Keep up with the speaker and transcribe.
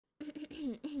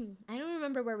I don't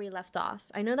remember where we left off.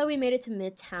 I know that we made it to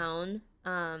Midtown,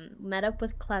 met up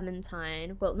with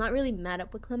Clementine. Well, not really met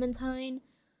up with Clementine.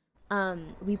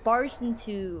 We barged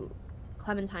into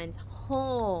Clementine's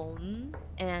home,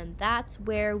 and that's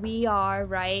where we are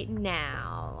right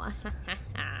now.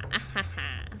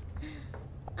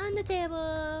 On the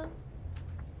table.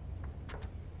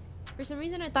 For some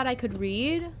reason, I thought I could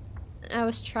read. I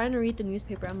was trying to read the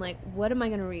newspaper. I'm like, what am I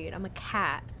gonna read? I'm a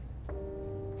cat.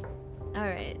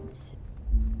 Alright.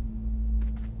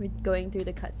 We're going through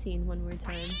the cutscene one more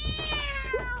time.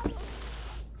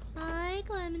 Hi,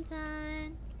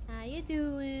 Clementine. How you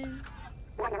doing?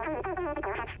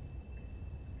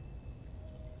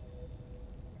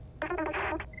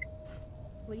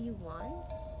 What do you want?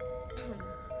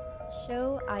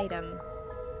 Show item.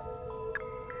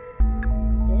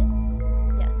 This?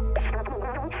 Yes.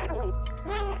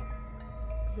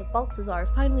 So Balthazar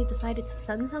finally decided to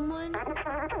send someone?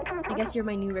 I guess you're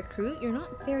my new recruit? You're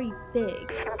not very big.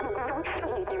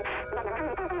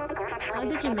 How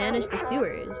did you manage the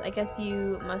sewers? I guess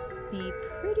you must be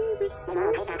pretty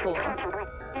resourceful.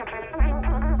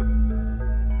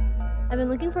 I've been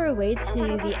looking for a way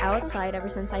to the outside ever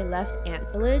since I left Ant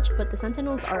Village, but the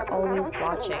Sentinels are always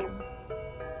watching.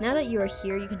 Now that you are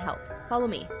here, you can help. Follow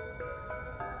me.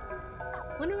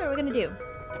 Wonder what we're gonna do.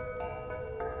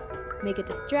 Make a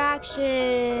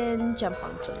distraction, jump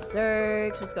on some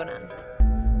zergs. What's going on?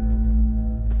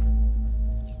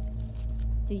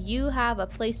 Do you have a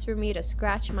place for me to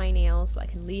scratch my nails so I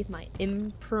can leave my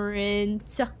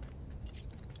imprint?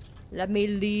 Let me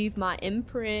leave my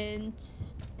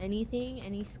imprint. Anything?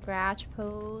 Any scratch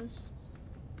posts?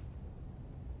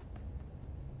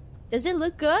 Does it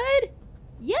look good?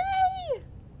 Yay!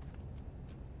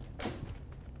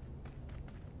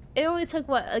 It only took,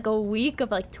 what, like a week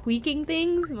of like tweaking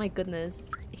things? My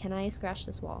goodness. Can I scratch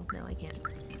this wall? No, I can't.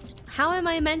 How am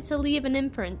I meant to leave an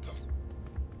imprint?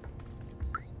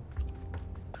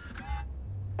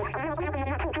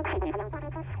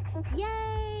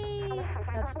 Yay!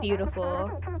 That's beautiful.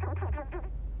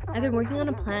 I've been working on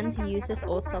a plan to use this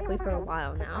old subway for a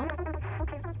while now.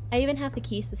 I even have the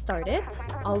keys to start it.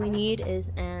 All we need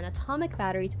is an atomic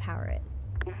battery to power it.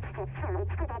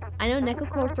 I know Neko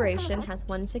Corporation has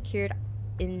one secured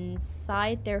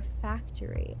inside their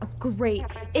factory. Oh, great.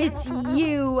 It's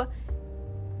you!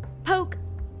 Poke,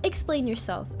 explain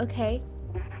yourself, okay?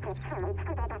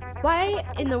 Why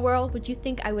in the world would you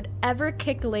think I would ever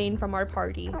kick Lane from our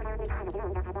party?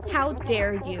 How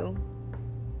dare you?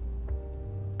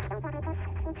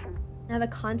 I have a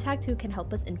contact who can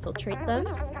help us infiltrate them.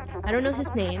 I don't know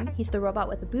his name. He's the robot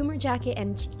with the boomer jacket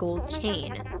and gold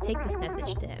chain. Take this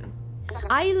message to him.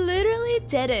 I literally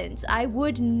didn't. I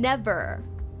would never.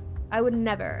 I would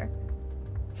never.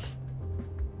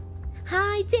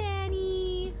 Hi,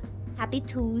 Danny. Happy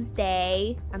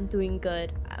Tuesday. I'm doing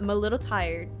good. I'm a little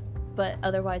tired, but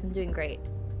otherwise I'm doing great.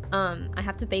 I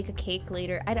have to bake a cake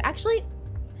later. I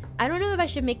don't know if I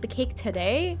should make the cake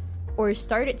today or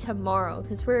start it tomorrow,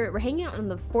 because we're hanging out on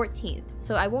the 14th,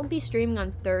 so I won't be streaming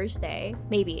on Thursday.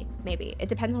 Maybe it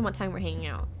depends on what time we're hanging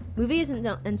out. Movie isn't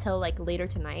until like later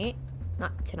tonight,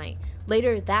 not tonight,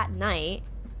 later that night.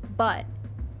 But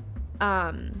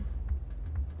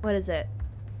what is it?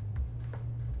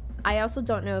 I also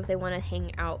don't know if they want to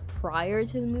hang out prior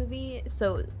to the movie,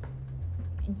 so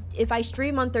if I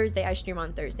stream on Thursday, I stream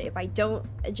on Thursday. If I don't,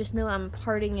 just know I'm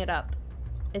partying it up.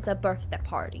 It's a birthday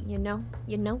party, you know?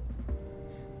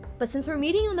 But since we're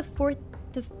meeting on the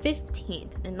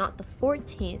 15th and not the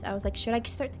 14th, I was like, should I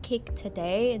start the cake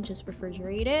today and just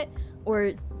refrigerate it?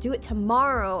 Or do it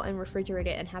tomorrow and refrigerate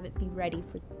it and have it be ready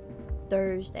for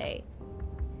Thursday?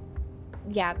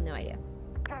 Yeah, I have no idea.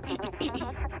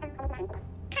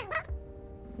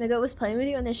 The goat was playing with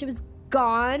you and then she was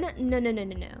gone? No.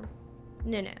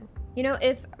 You know,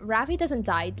 if Rafi doesn't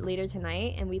die later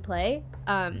tonight and we play,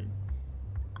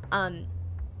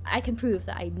 I can prove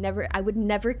that I would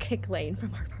never kick Lane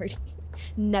from our party.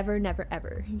 Never,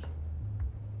 ever.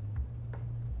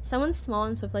 Someone small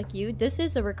and swift like you, this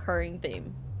is a recurring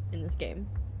theme in this game.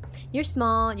 You're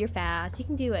small, you're fast, you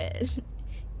can do it.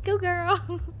 Go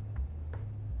girl!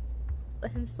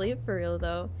 Let him sleep for real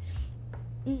though.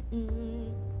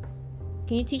 Can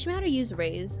you teach me how to use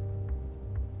raise?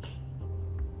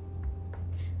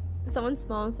 Someone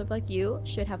small and swift like you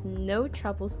should have no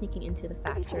trouble sneaking into the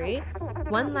factory.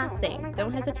 One last thing,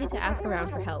 don't hesitate to ask around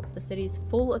for help. The city's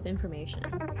full of information.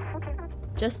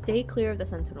 Just stay clear of the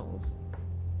Sentinels.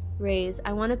 Raze,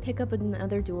 I want to pick up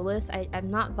another duelist. I'm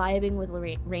not vibing with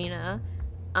Reina.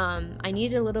 I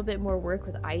need a little bit more work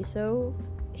with ISO.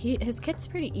 His kit's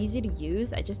pretty easy to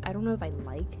use. I don't know if I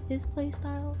like his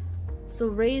playstyle. So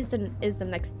Raised is the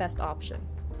next best option.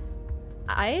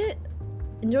 I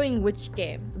enjoying which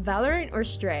game? Valorant or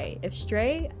Stray? If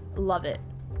Stray, love it.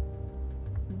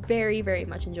 Very, very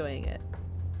much enjoying it.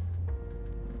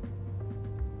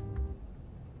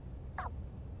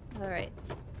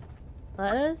 Alright.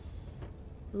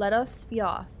 Let us be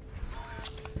off.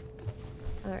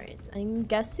 Alright, I'm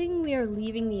guessing we are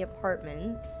leaving the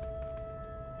apartment.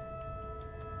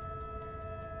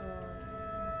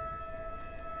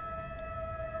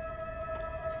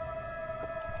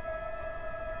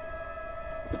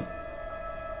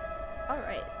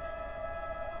 Alright.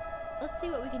 Let's see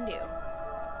what we can do.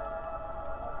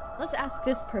 Let's ask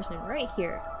this person right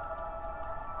here.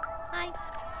 Hi.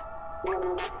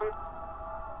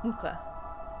 Muka.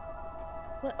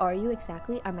 What are you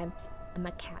exactly? I'm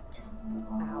a cat.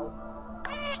 Wow.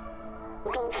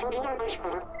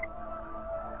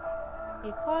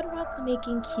 A quadruped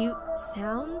making cute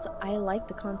sounds? I like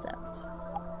the concept.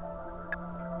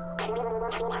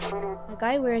 A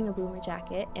guy wearing a boomer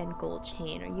jacket and gold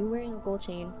chain. Are you wearing a gold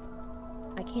chain?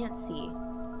 I can't see.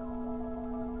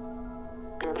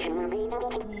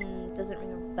 Doesn't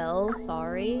ring a bell,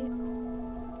 sorry.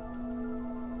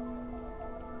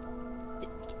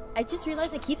 I just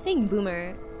realized I keep saying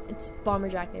boomer. It's bomber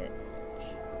jacket.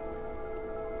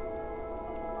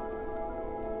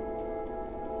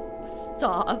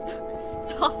 Stop.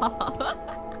 Stop.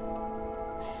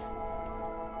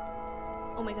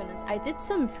 Oh my goodness. I did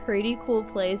some pretty cool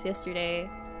plays yesterday.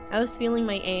 I was feeling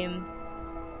my aim.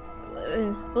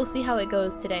 We'll see how it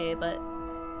goes today, but...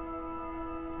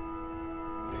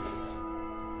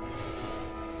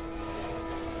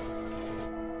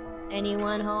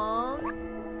 Anyone home?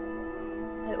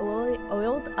 I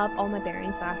oiled up all my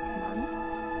bearings last month.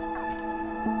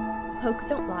 Poke,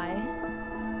 don't lie.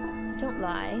 Don't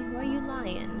lie. Why are you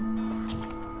lying?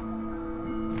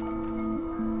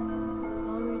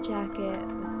 Bomber jacket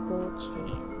with gold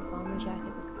chain. Bomber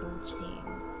jacket with gold chain.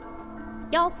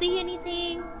 Y'all see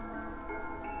anything?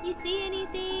 You see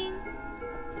anything?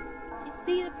 You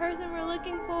see the person we're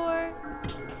looking for?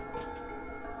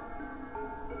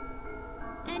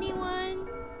 Anyone?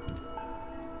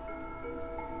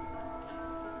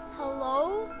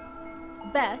 Hello?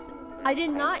 Beth, I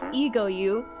did not ego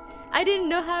you. I didn't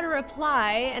know how to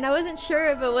reply, and I wasn't sure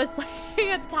if it was like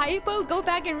a typo. Go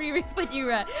back and reread what you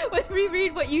read.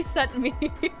 Reread what you sent me.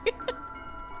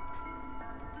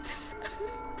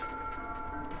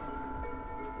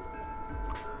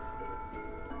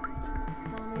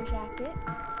 Bomber jacket.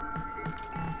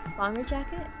 Bomber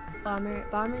jacket?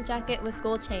 Bomber jacket with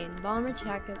gold chain. Bomber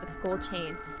jacket with gold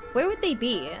chain. Where would they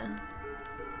be?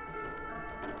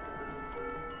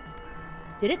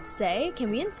 Did it say? Can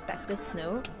we inspect this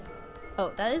note?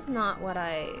 Oh, that is not what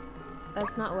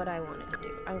that's not what I wanted to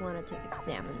do. I wanted to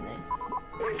examine this.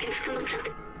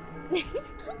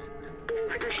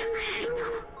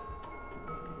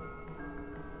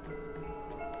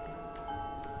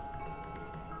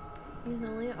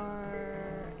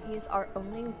 He is our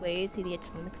only way to the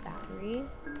atomic battery.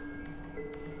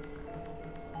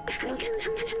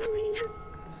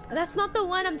 That's not the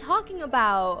one I'm talking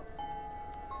about.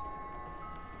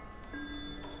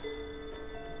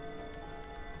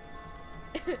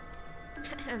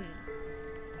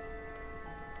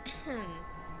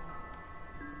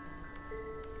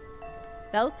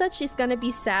 Belle said she's gonna be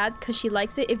sad because she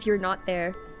likes it if you're not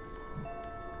there.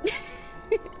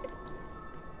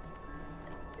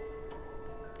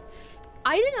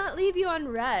 I did not leave you on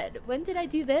red. When did I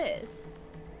do this?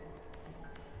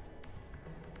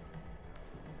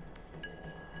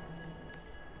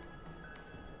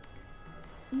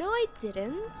 No, I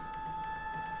didn't.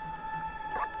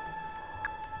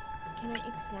 Can I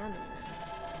examine this?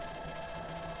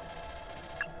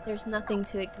 There's nothing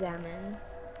to examine.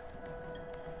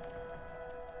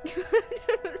 I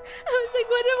was like,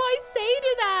 what do I say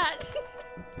to that?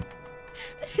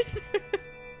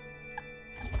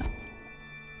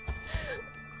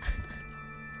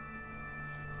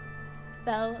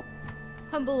 Belle,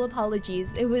 humble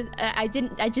apologies. It was I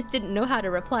just didn't know how to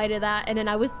reply to that, and then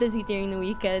I was busy during the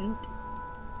weekend.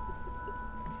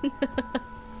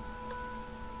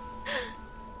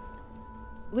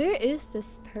 Where is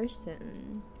this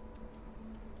person?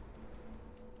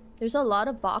 There's a lot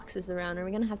of boxes around. Are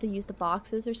we gonna have to use the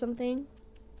boxes or something?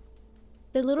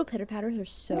 The little pitter-patters are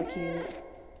so cute.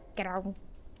 Get out.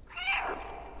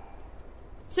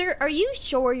 Sir, are you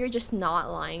sure you're just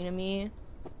not lying to me?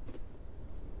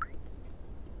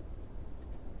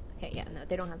 Okay, yeah, no,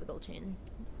 they don't have a gold chain.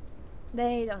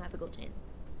 They don't have a gold chain.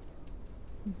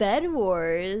 Bed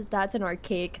Wars? That's an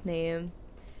archaic name.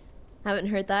 Haven't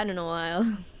heard that in a while.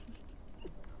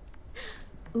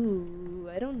 Ooh,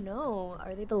 I don't know.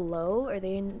 Are they below? Are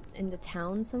they in the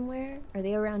town somewhere? Are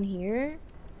they around here?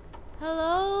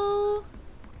 Hello?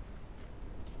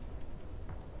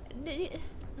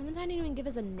 Clementine didn't even give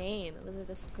us a name. It was a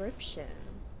description.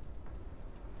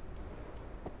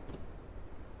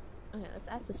 Okay, let's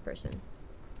ask this person.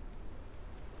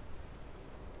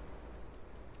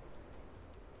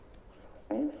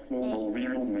 Hey.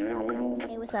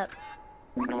 Hey, what's up?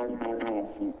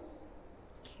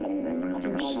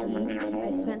 Character sheets.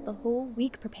 I spent the whole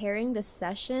week preparing this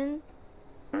session.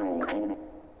 Not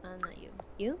you.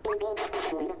 You?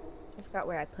 I forgot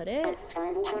where I put it.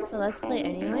 But let's play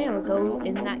anyway. I will go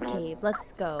in that cave.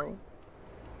 Let's go.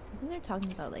 I think they're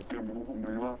talking about like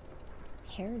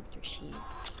character sheet.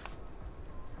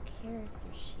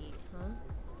 Character sheet, huh?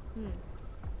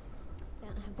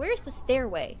 Where's the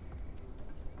stairway?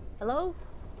 Hello?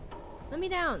 Let me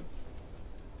down.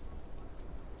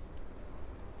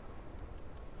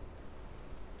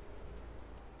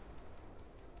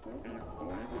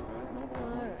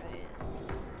 Alright.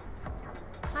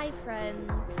 Hi,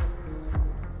 friends.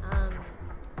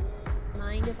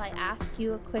 Mind if I ask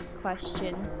you a quick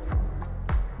question?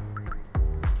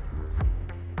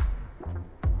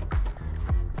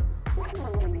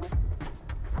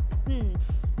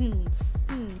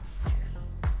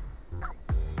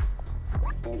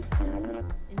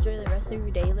 Enjoy the rest of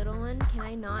your day, little one. Can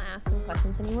I not ask them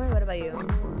questions anymore? What about you?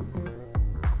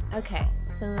 Okay,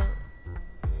 so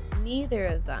neither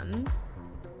of them.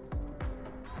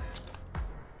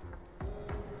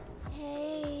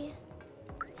 Hey.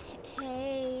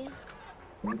 Hey.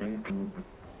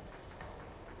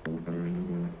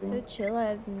 So chill, I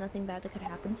have nothing bad that could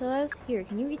happen to us. Here,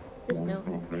 can you read this note?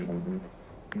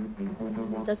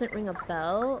 Doesn't ring a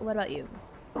bell. What about you?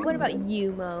 What about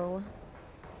you, Mo?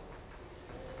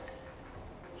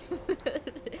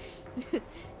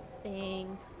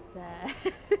 Thanks, Beth.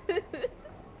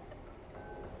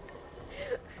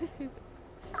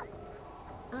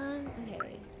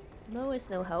 Okay. Mo is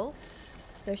no help.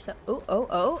 There's some.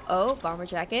 Oh, bomber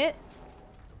jacket.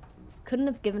 Couldn't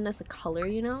have given us a color,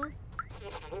 you know?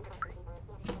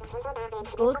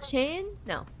 Gold chain?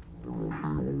 No.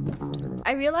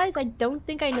 I realize I don't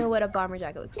think I know what a bomber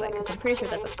jacket looks like, because I'm pretty sure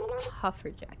that's a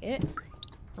puffer jacket.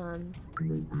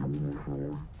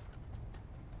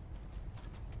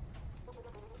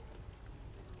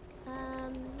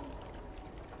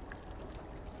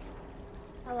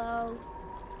 Hello.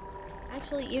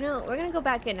 Actually, you know, we're gonna go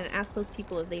back in and ask those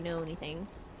people if they know anything.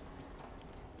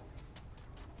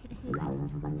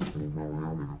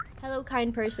 Hello,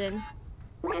 kind person.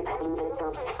 I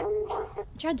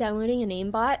tried downloading a name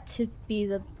bot to be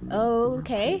the... Oh,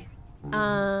 okay.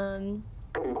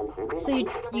 So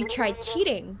you tried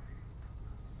cheating.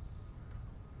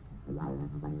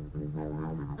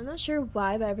 I'm not sure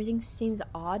why, but everything seems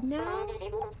odd now.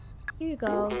 Here you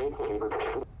go.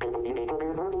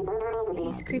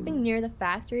 He's creeping near the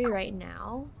factory right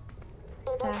now.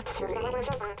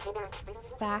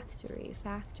 Factory.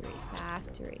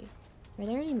 Are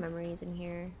there any memories in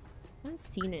here? I haven't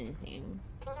seen anything.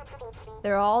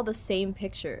 They're all the same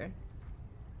picture.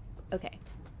 Okay.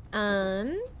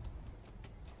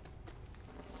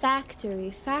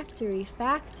 Factory.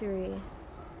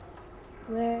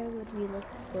 Where would we look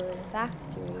for a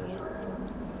factory?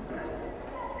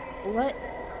 What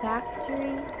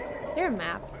factory? Is there a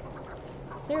map?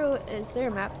 Is there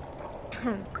a map?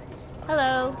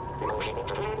 Hello.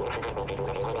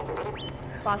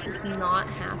 Boss is not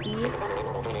happy.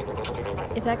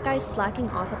 If that guy's slacking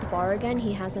off at the bar again,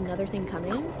 he has another thing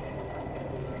coming.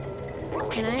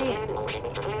 Can I...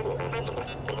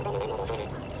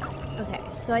 Okay,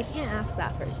 so I can't ask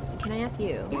that person. Can I ask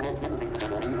you?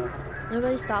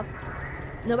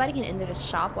 Nobody can enter the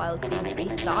shop while it's being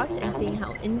restocked, and seeing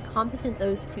how incompetent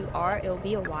those two are, it'll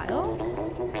be a while.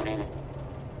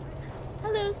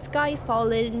 Hello, Sky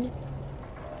Fallen.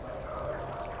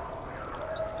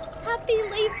 Happy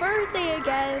late birthday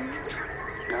again.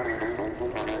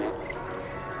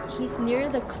 He's near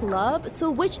the club? So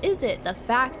which is it? The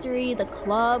factory, the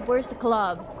club? Where's the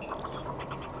club?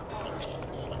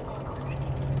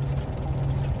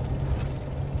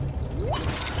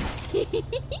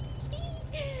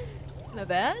 My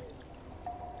bad?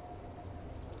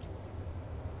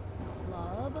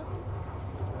 Club?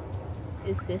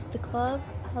 Is this the club?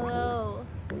 Hello?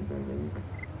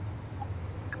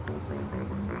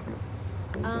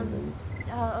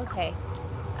 Okay.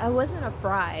 I wasn't a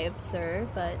bribe, sir,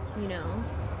 but, you know.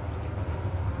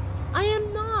 I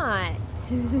am not!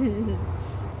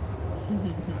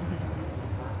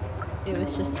 It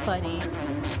was just funny.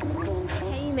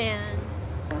 Hey, man.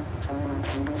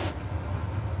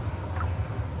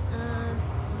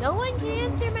 No one can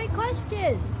answer my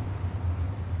question.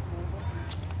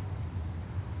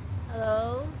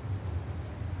 Hello?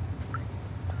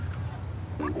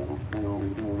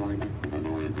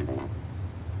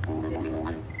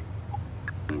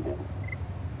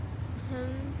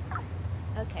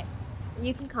 Okay.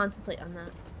 You can contemplate on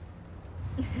that.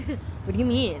 What do you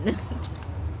mean?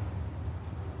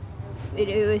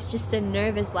 It was just a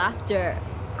nervous laughter.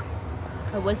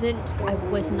 I was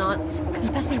not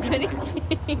confessing to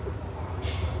anything.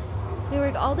 We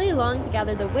work all day long to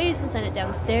gather the waste and send it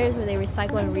downstairs where they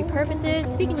recycle and repurpose it.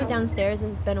 Speaking of downstairs,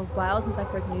 it's been a while since I've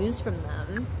heard news from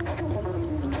them.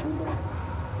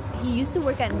 He used to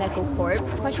work at Necco Corp.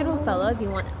 Questionable fella if you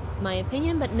want my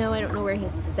opinion, but no, I don't know where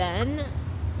he's been.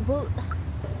 Well,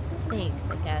 thanks,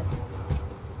 I guess.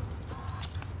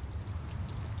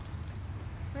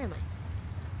 Where am I?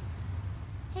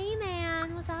 Hey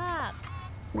man, what's up?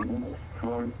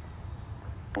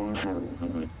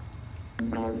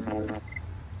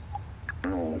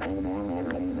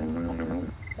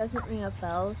 Doesn't ring a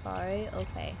bell, sorry.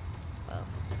 Okay. Well,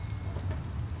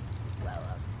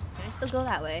 can I still go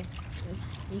that way?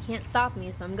 You can't stop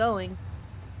me, so I'm going.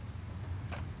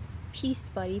 Peace,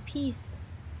 buddy, peace.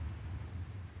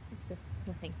 What's this?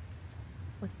 Nothing.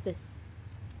 What's this?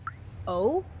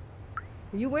 Oh?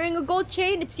 Are you wearing a gold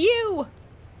chain? It's you!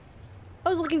 I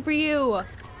was looking for you!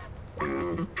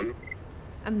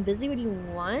 I'm busy, what do you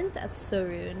want? That's so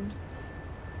rude.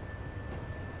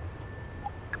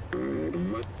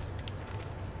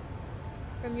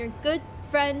 From your good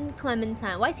friend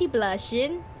Clementine. Why is he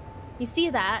blushing? You see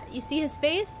that? You see his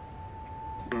face?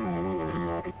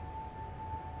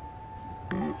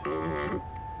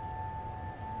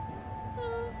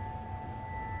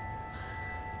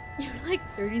 You're like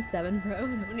 37, bro.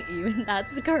 Don't even.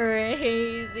 That's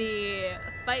crazy.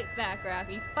 Fight back,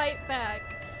 Raffy. Fight back.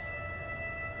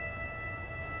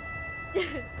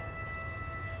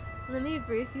 Let me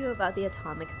brief you about the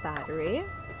atomic battery.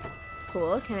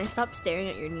 Cool. Can I stop staring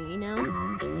at your knee now?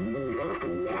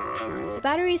 The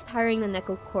battery is powering the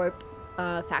Necco Corp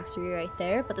factory right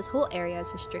there, but this whole area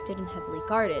is restricted and heavily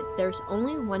guarded. There's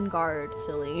only one guard,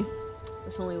 silly.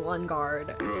 There's only one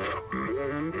guard.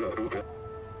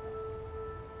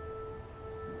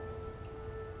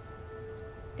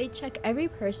 They check every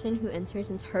person who enters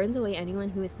and turns away anyone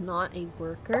who is not a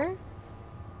worker.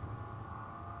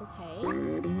 Okay.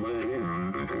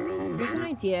 Here's an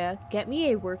idea. Get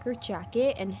me a worker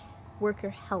jacket and worker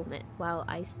helmet while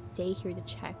I stay here to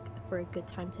check for a good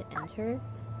time to enter.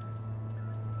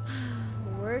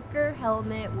 Worker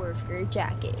helmet, worker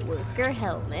jacket, worker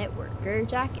helmet, worker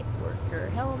jacket,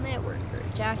 worker helmet, worker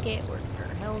jacket,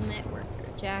 worker helmet,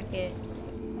 worker jacket.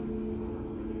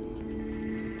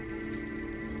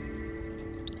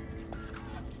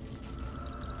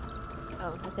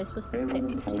 Oh, was I supposed to stay?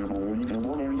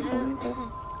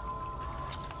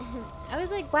 I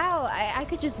was like, wow, I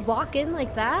could just walk in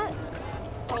like that?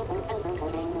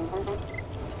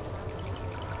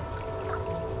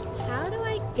 How do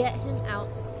I get him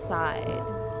outside?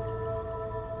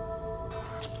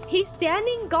 He's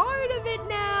standing guard of it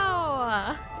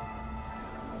now!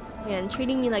 Man,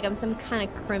 treating me like I'm some kind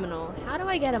of criminal. How do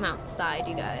I get him outside,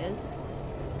 you guys?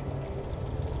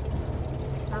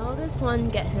 How does one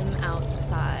get him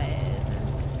outside?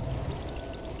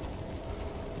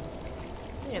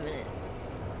 Wait a minute.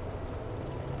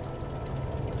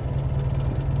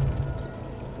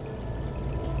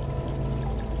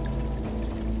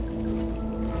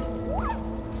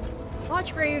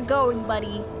 Watch where you're going,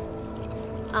 buddy.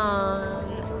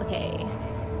 Okay.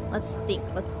 Let's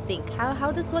think.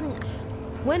 How does one...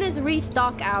 When is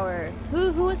restock hour?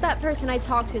 Who was that person I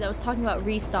talked to that was talking about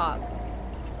restock?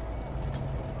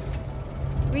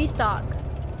 Restock.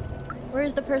 Where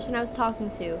is the person I was talking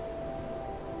to?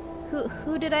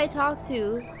 Who did I talk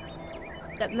to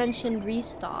that mentioned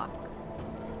restock?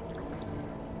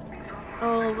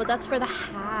 Oh, but that's for the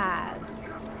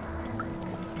hats.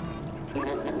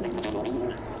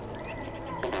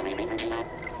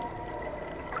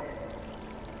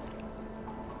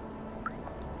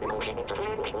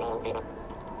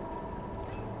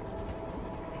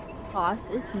 Boss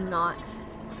is not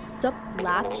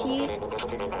Stuplachi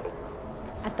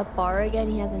at the bar again.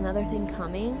 He has another thing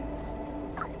coming.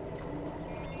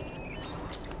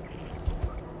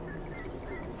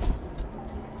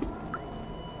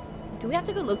 Do we have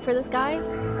to go look for this guy?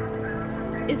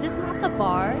 Is this not the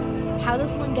bar? How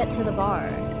does one get to the bar?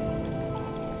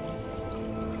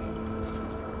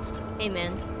 Hey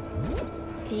man,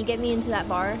 can you get me into that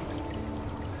bar?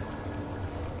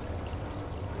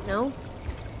 No?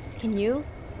 Can you?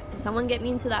 Can someone get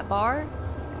me into that bar?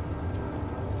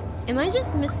 Am I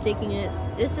just mistaking it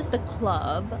This is the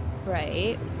club,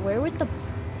 right?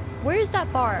 Where is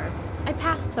that bar? I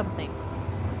passed something.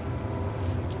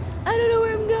 I don't know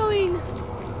where I'm going.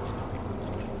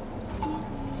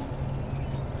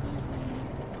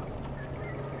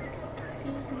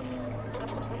 Excuse me.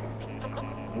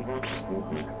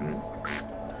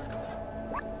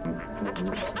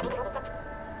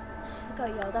 I got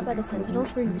yelled at by the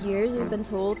sentinels for years. We've been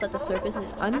told that the surface is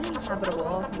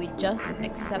uninhabitable. We just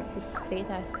accept this faith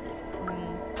as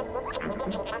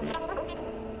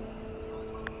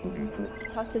I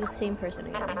talked to the same person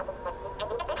again.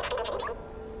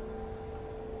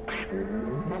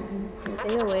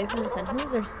 Stay away from the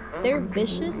sentinels. They're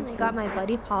vicious, and they got my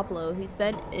buddy Pablo. He's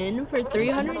been in for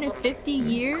 350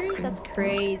 years? That's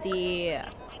crazy.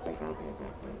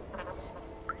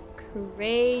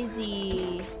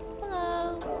 Crazy.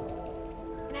 Hello.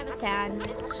 Can I have a sandwich?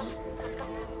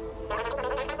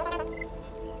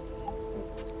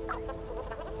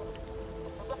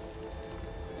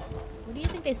 What do you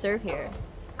think they serve here?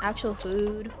 Actual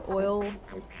food, oil,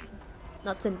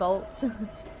 nuts and bolts. Let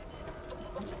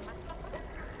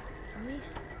me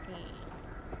think.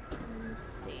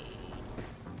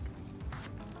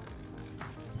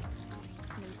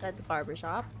 Inside the barber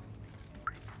shop.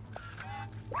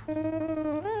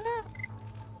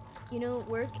 You know,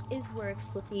 work is work,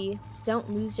 Slippy. Don't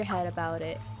lose your head about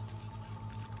it.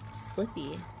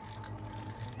 Slippy.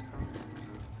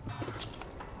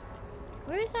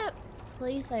 Where is that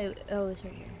place oh, it's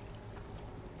right here.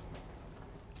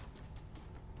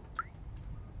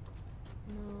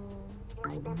 No.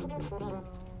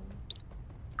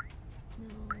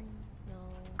 No.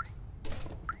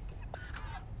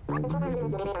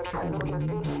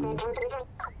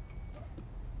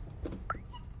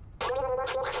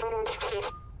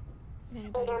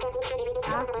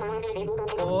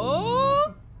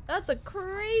 Oh, that's a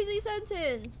crazy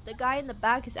sentence. The guy in the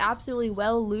back is absolutely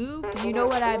well lubed. Do you know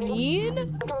what I mean? They're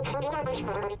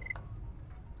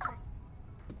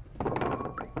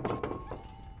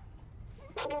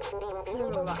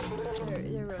robots.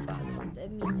 They're robots.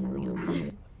 That means something else.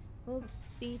 Will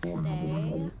be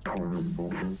today.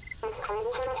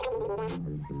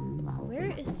 Where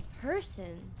is this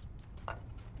person?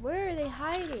 Where are they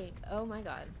hiding? Oh my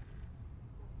god.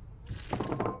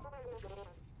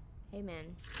 Hey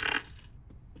man.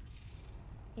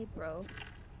 Hey bro.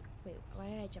 Wait, why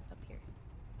did I jump up here?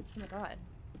 Oh my god.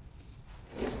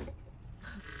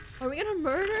 Are we gonna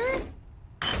murder?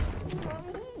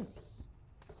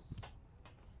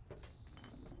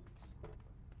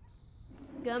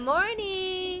 Good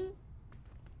morning!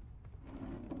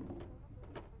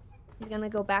 He's gonna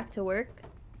go back to work.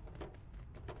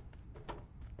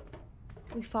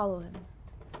 We follow him.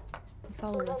 We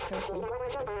follow this person.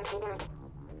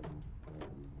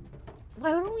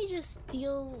 Why don't we just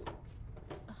steal...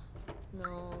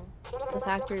 No. The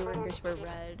factory workers were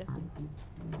red.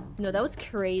 No, that was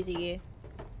crazy.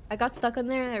 I got stuck in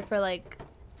there for like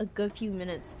a good few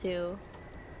minutes too.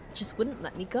 It just wouldn't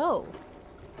let me go.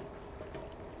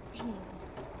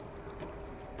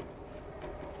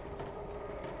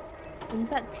 When's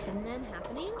that 10 man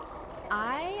happening?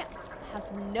 I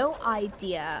have no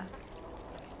idea.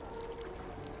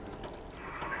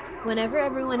 Whenever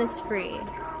everyone is free.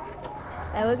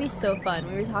 That would be so fun.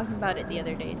 We were talking about it the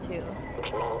other day too.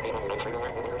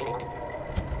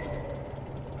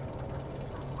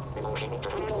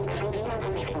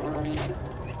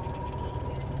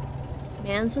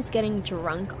 Mans was getting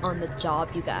drunk on the job,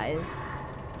 you guys.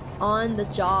 On the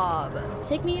job.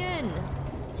 Take me in.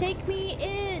 Take me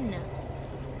in.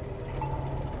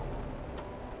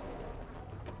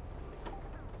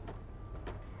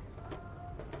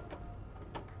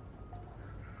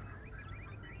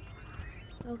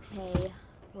 Okay,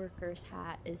 worker's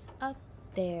hat is up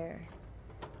there.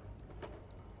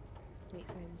 Wait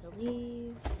for him to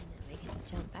leave, and then we can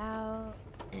jump out,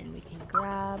 and we can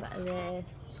grab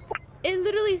this. It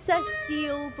literally says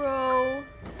steal, bro.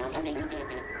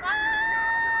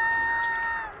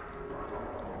 Ah!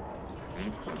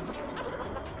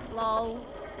 Lol.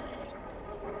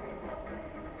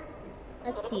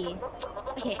 Let's see.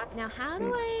 Okay, now how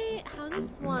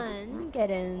does one get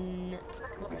in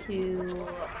to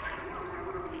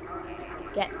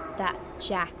get that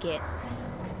jacket?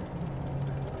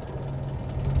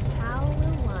 How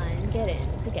will one get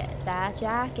in to get that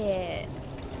jacket?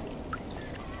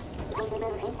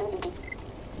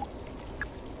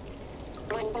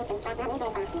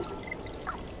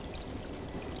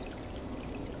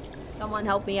 Someone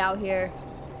help me out here.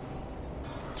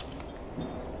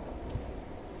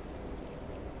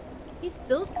 He's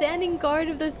still standing guard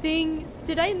of the thing.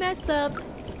 Did I mess up?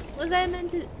 Was I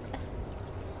meant to...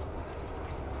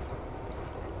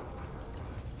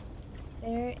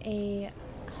 there a...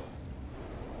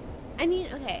 I mean,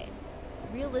 okay.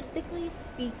 Realistically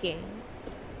speaking,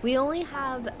 we only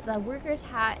have the worker's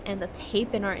hat and the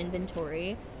tape in our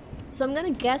inventory. So I'm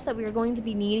gonna guess that we are going to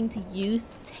be needing to use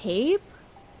the tape.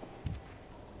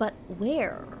 But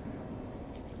where?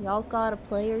 Y'all got a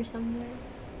player somewhere?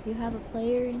 You have a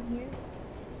player in here?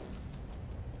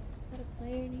 Got a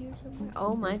player in here somewhere?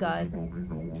 Oh my god.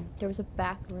 There was a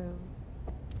back room.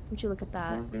 Would you look at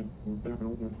that?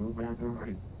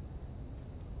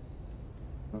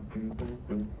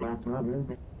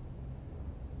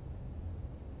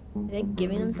 Are they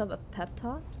giving themselves a pep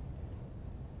talk?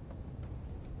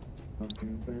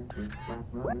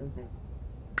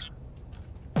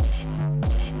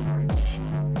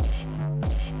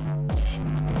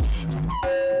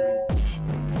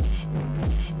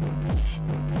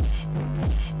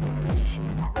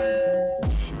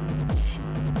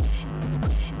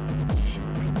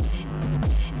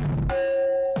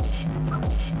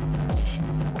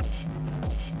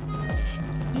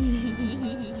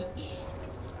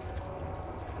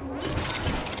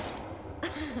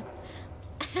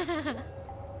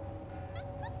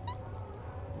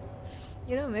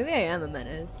 You know, maybe I am a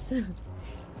menace.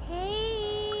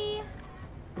 Hey!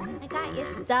 I got your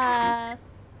stuff.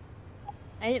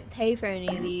 I didn't pay for any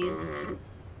of these.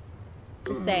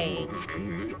 Just saying.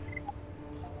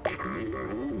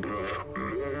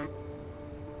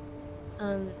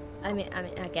 I mean,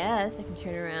 I guess I can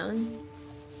turn around.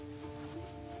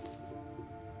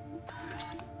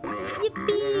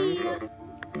 Yippee!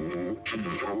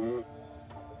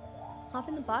 Hop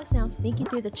in the box now, sneaking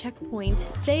through the checkpoint.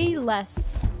 Say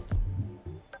less.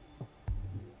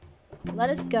 Let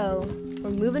us go. We're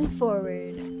moving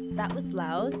forward. That was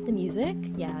loud. The music?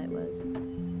 Yeah, it was.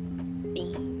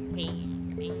 Bing,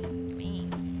 bing, bing,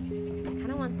 bing. I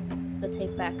kind of want the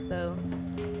tape back though.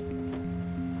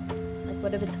 Like,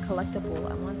 what if it's a collectible?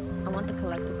 I want the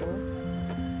collectible.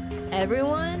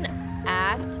 Everyone,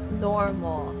 act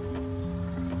normal.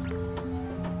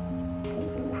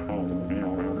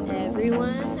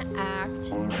 Everyone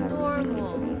act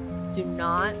normal. Do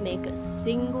not make a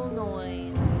single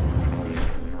noise.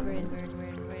 Rin.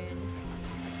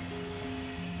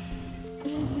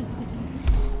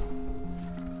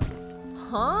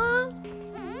 Huh?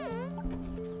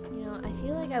 You know, I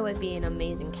feel like I would be an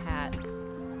amazing cat.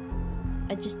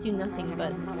 I just do nothing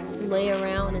but lay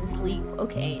around and sleep.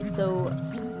 Okay, so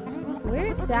where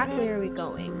exactly are we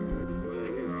going?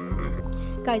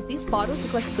 Guys, these bottles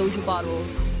look like soju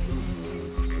bottles.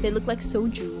 They look like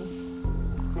soju.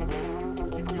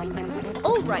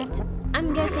 Oh, right.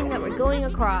 I'm guessing that we're going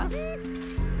across.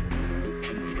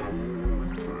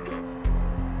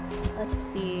 Let's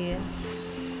see.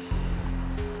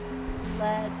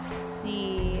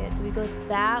 Do we go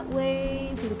that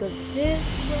way? Do we go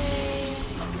this way?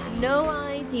 No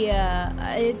idea.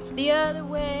 It's the other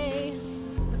way.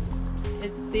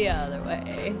 It's the other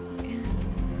way.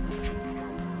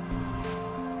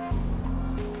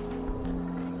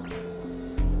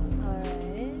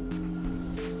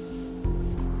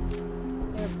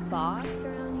 Box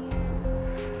around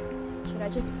here? Should I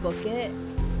just book it?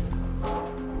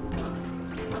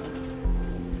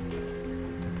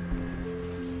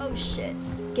 Oh shit.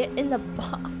 Get in the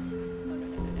box.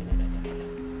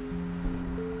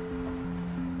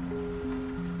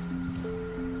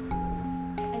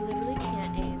 I literally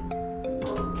can't aim.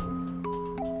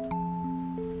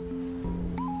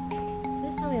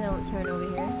 Please tell me they won't turn over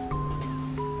here.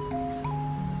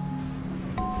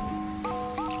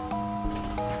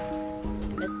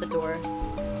 The door.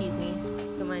 Excuse me.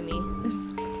 Don't mind me.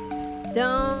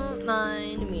 Don't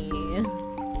mind me.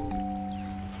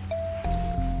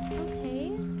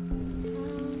 Okay.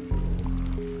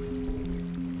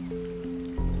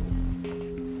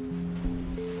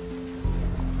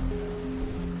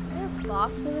 Is there a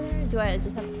box over there? Do I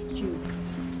just have to juke?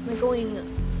 I'm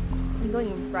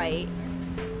going right.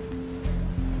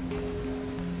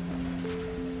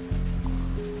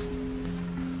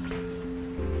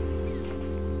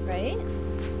 Right?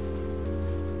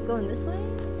 Going this way?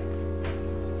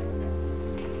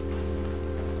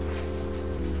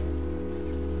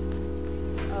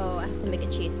 Oh, I have to make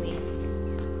it chase me.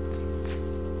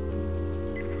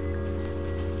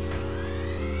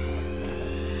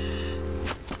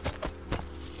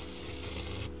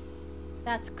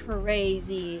 That's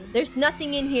crazy. There's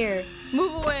nothing in here.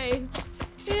 Move away.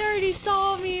 It already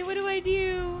saw me. What do I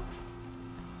do?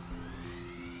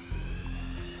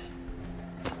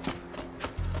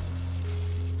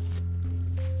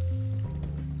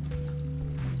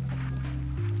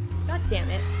 God damn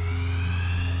it.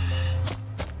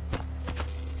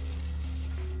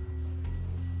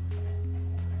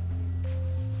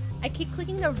 I keep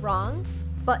clicking the wrong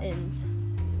buttons.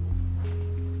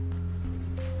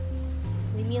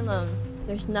 Leave me alone.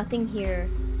 There's nothing here.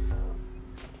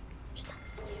 There's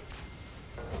nothing here.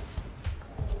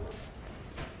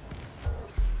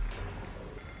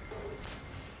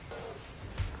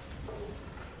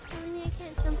 It's telling me I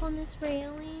can't jump on this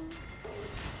railing.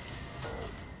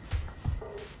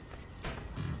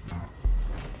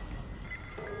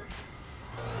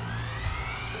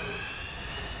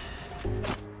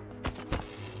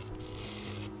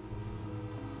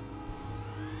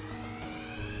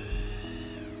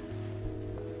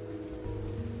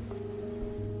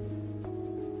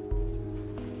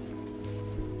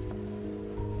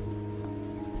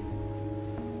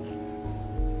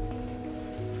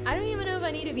 I don't even know if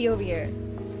I need to be over here.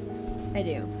 I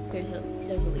do. There's a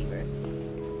lever.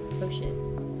 Oh shit.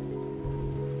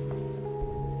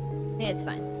 Yeah, it's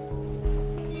fine.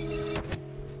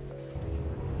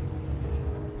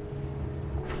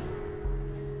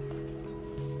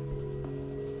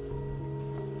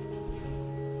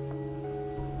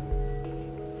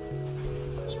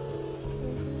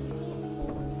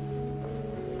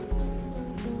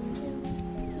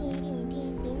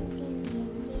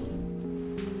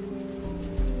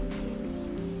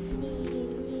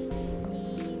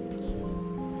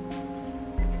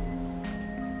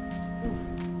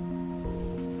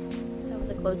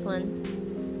 Close one.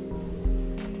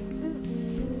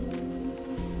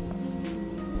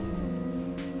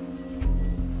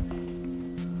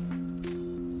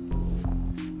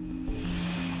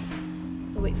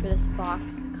 To wait for this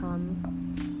box to come.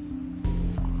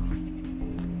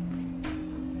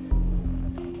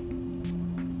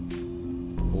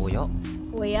 Oh yeah.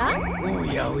 Oh yeah? Oh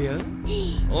yeah, oh yeah.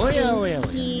 Oh yeah, oh yeah.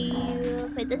 Thank you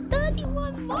for the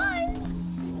 31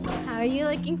 months. How are you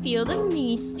liking Field of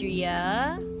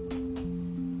Mystria?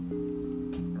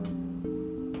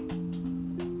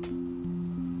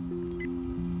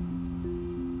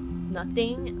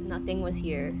 Nothing was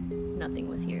here. Nothing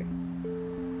was here.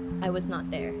 I was not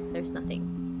there. There's nothing.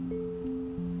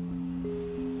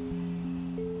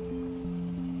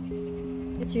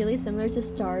 It's really similar to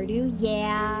Stardew.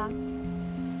 Yeah.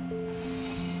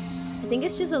 I think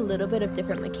it's just a little bit of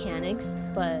different mechanics,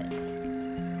 but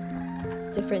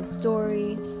different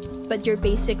story. But your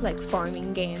basic like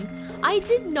farming game. I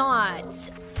did not.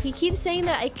 He keeps saying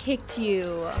that I kicked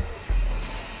you.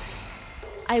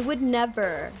 I would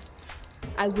never.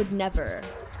 I would never.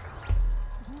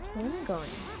 Where am I going?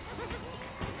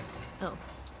 Oh.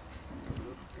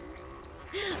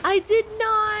 I did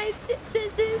not!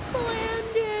 This is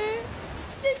slander!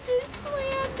 This is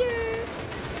slander!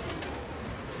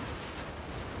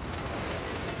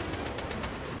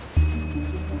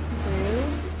 Through?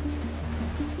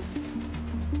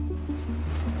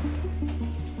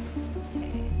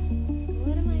 Okay. So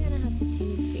what am I gonna have to do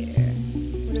here?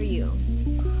 What are you?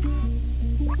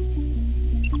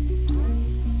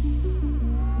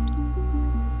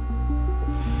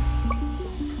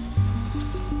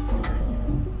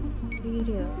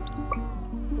 Do?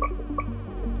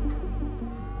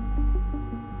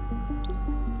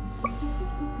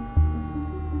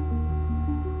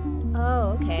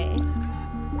 Oh, okay.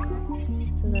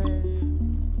 So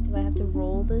then, do I have to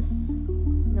roll this?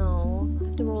 No, I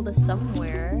have to roll this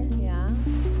somewhere, yeah.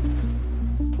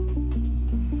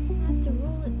 I have to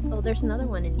roll it. Oh, there's another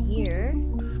one in here.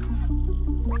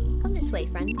 Come this way,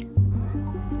 friend.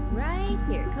 Right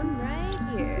here, come right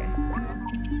here.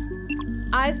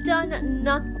 I've done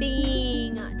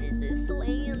nothing. This is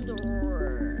slander.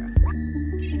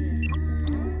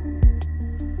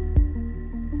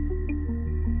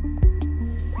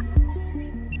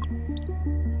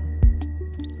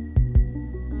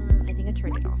 I think I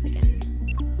turned it off again.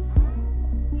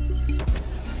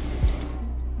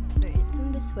 Alright,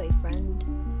 come this way, friend.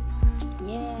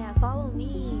 Yeah, follow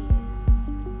me.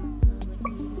 I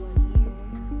can leave you on here.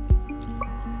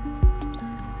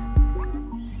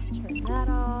 Turn that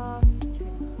off.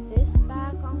 Turn this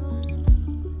back on.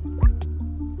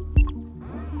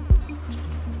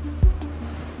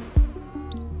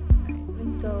 Alright, we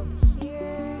can go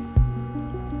here.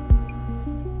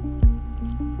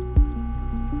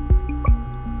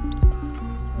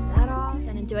 Turn that off. And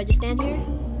then do I just stand here?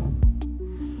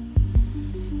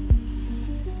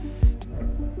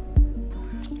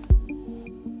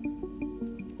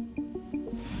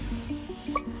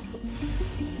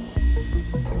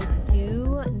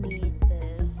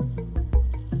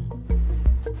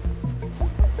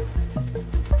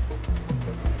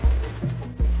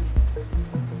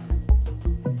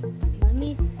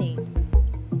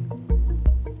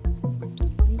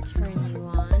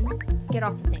 Get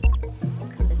off the thing.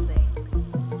 Come this way.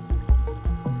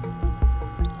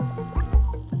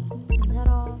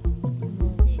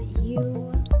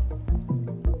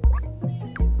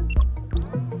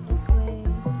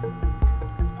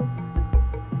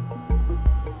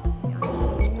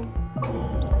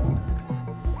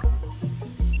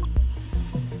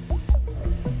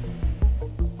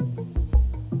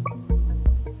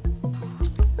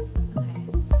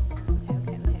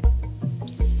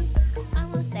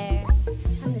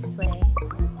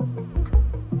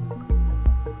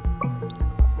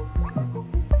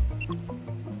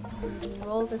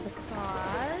 this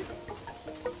across.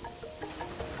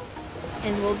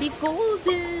 And we'll be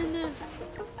golden!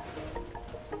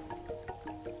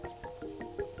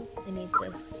 I need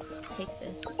this. Take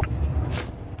this.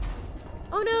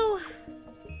 Oh no!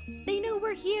 They know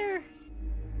we're here!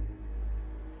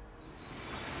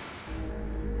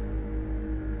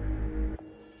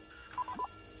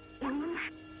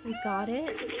 We got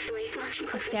it.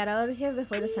 Let's get out of here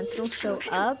before the sentinels show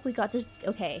up. We got to...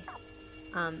 Okay.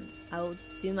 I'll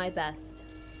do my best.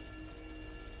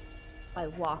 By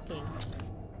walking.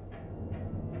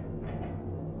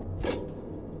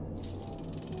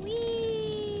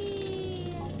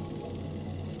 Whee!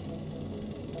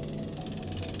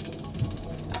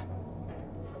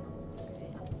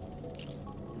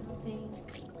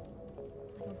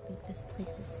 I don't think this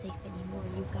place is safe anymore,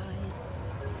 you guys.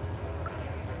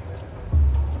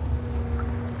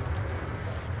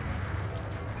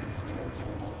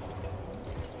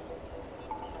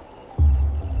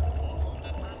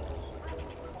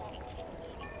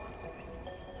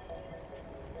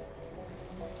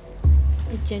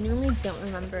 I genuinely don't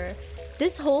remember.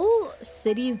 This whole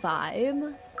city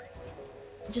vibe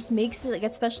just makes me, like,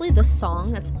 especially the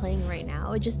song that's playing right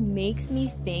now, it just makes me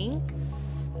think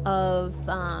of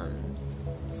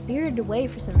Spirited Away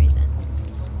for some reason.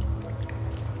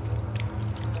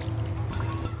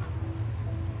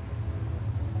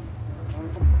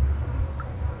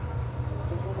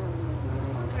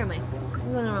 Where am I?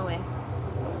 I'm going the wrong way.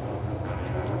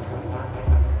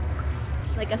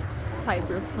 Like a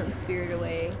cyberpunk Spirited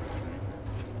Away.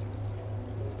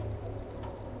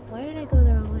 Why did I go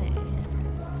the wrong way?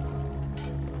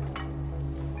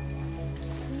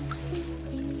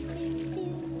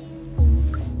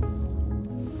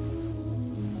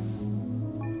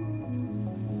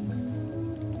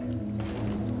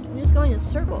 I'm just going in a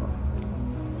circle.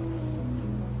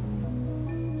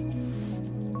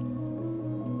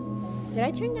 Did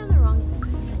I turn down the wrong? I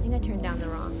think I turned down the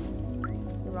wrong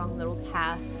little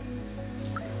path.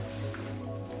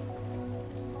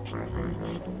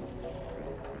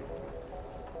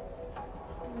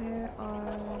 Where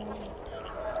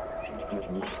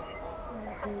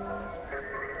is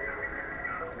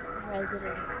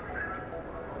residence?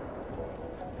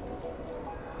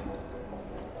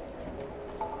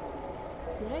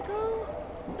 Did I go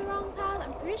the wrong path?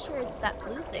 I'm pretty sure it's that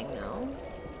blue thing, no?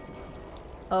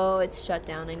 Oh, it's shut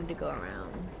down. I need to go around.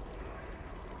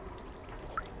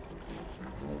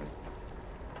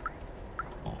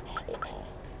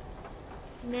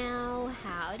 Now,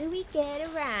 how do we get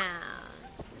around?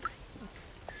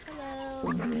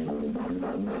 Hello.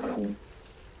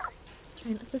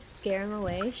 Try not to scare him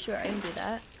away. Sure, I can do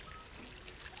that.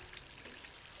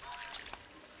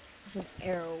 There's an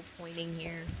arrow pointing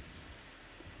here.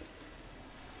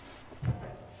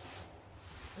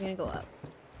 We're gonna go up.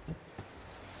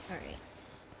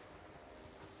 Alright.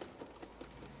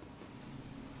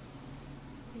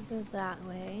 We go that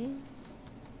way.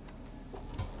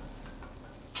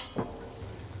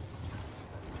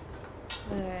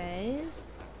 Alright.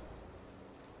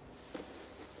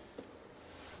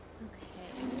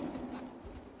 Okay.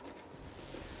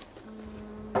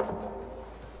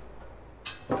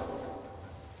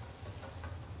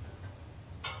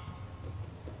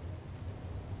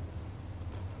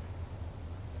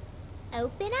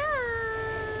 Open up!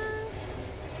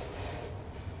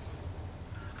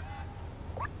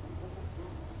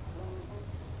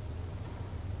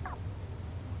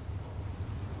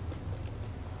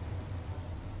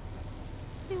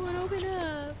 They won't open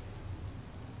up.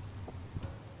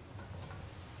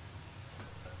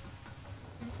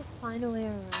 I have to find a way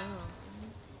around.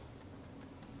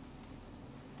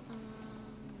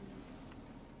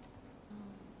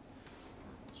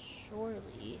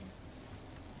 Surely.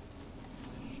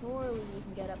 Surely we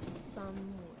can get up somewhere.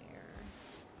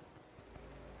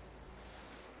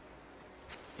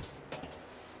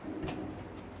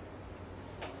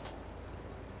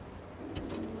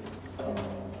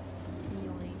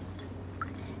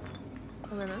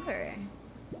 I'll remember.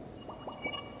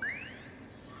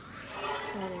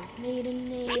 Mother's maiden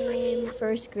name,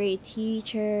 first grade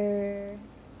teacher.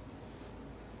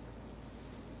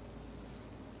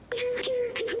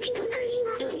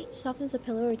 Soft as a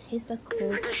pillow or taste a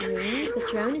cold drink. The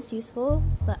throne is useful,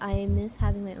 but I miss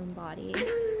having my own body.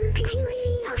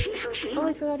 Oh,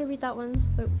 I forgot to read that one.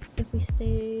 But if we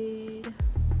stayed...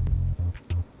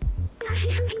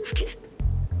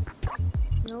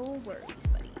 No worries,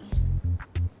 buddy.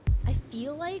 I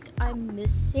feel like I'm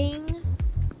missing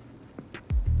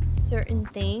certain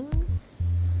things.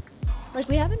 Like,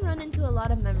 we haven't run into a lot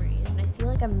of memories, and I feel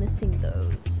like I'm missing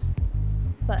those.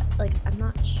 But, like, I'm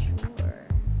not sure.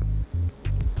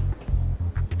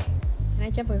 Can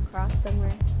I jump across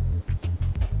somewhere?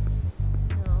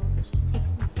 No, this just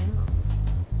takes me down.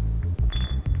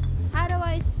 How do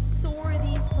I soar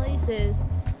these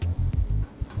places?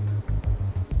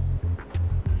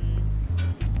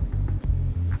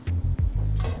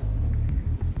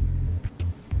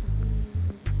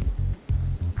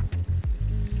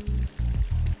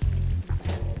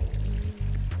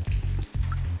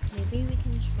 Maybe we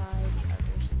can try the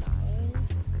other side.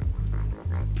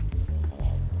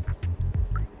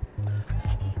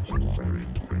 What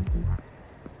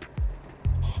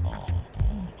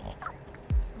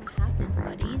happened,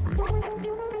 buddies?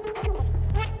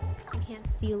 You can't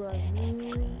steal our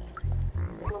moves.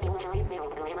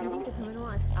 You think the criminal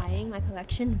is eyeing my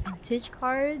collection of vintage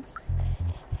cards?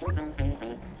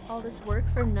 All this work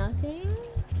for nothing?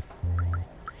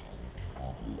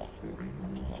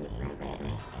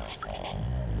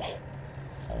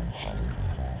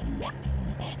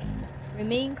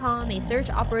 Remain calm, a search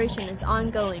operation is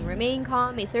ongoing. Remain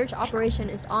calm, a search operation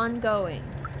is ongoing.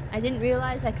 I didn't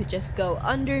realize I could just go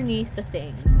underneath the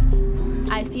thing.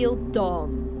 I feel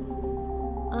dumb.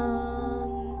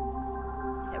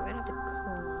 Okay, we're gonna have to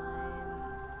climb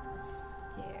the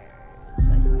stairs,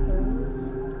 I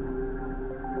suppose.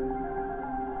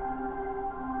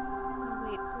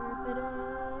 Wait for a bit.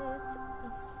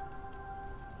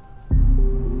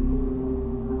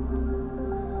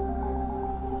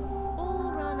 Do a full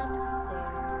run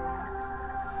upstairs.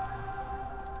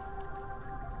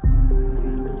 Is there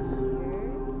anything here?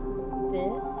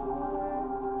 This floor?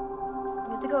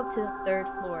 We have to go up to the 3rd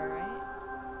floor, right?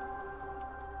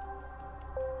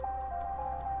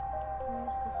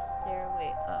 Where's the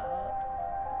stairway up?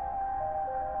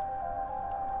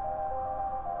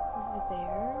 Over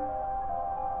there?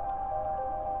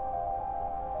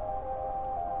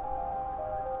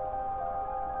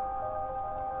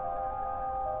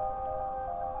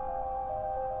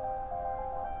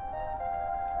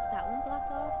 Is that one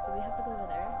blocked off? Do we have to go over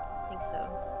there? I think so.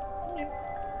 Come here.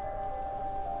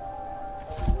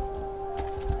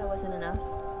 That wasn't enough.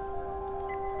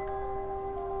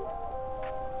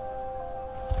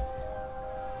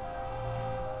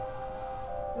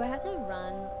 Do I have to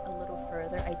run a little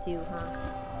further? I do, huh?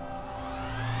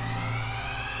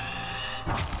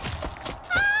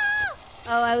 Ah!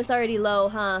 Oh, I was already low,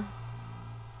 huh?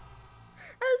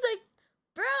 I was like,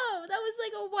 bro, that was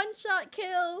like a one-shot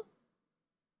kill.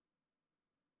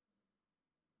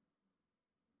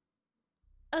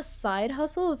 A side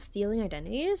hustle of stealing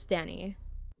identities? Danny.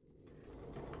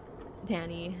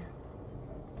 Danny.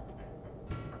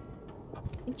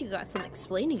 I think you got some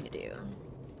explaining to do.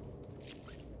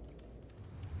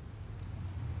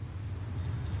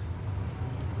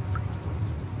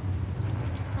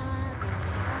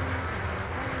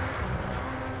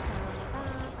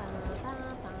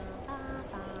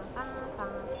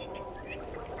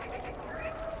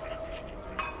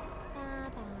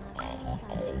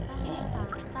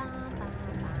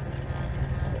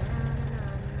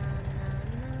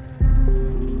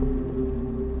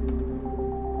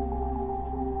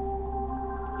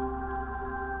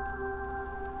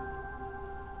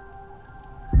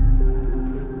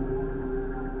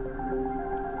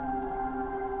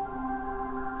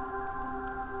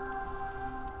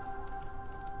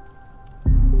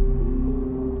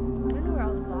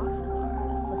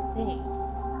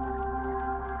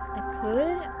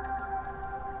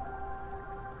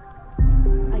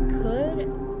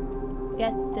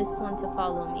 This one to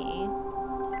follow me.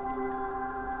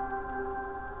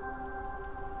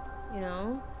 You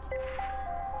know?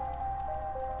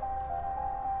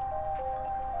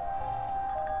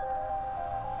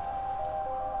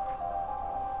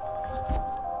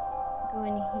 Go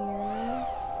in here.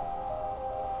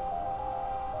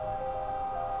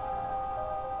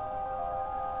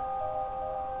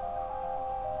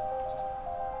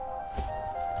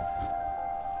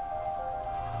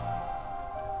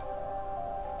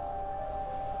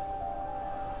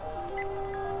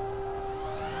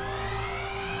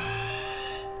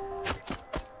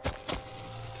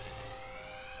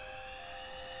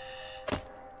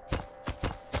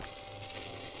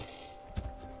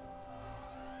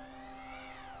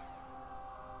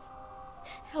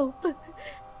 Help!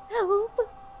 Help!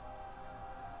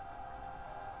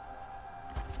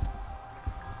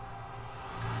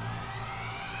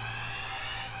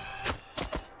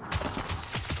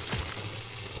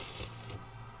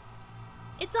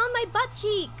 It's on my butt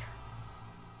cheek!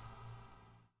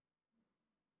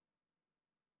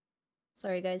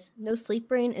 Sorry guys, no sleep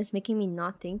brain is making me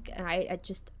not think, and I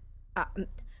just...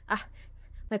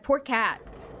 my poor cat.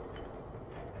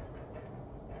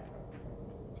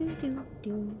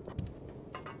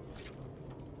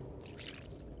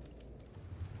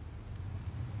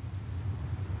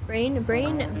 Brain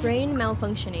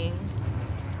malfunctioning.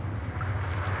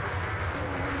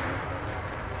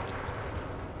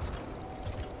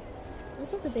 I'm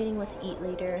still debating what to eat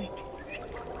later.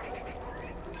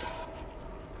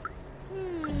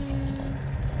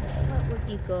 What would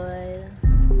be good?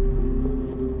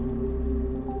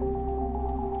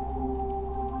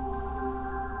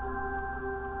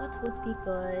 What would be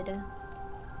good?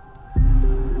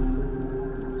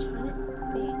 I'm trying to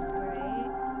think,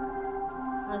 right?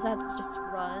 Unless I have to just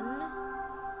run.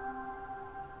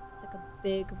 It's like a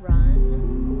big run.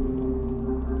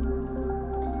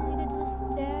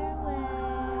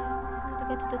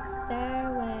 Get to the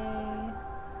stairway.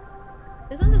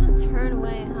 This one doesn't turn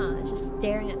away, huh? It's just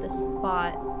staring at the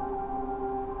spot.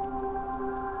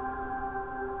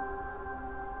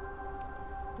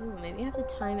 Ooh, maybe I have to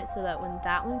time it so that when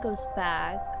that one goes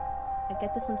back, I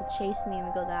get this one to chase me and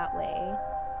we go that way.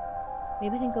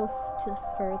 Maybe I can go to the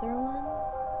further one?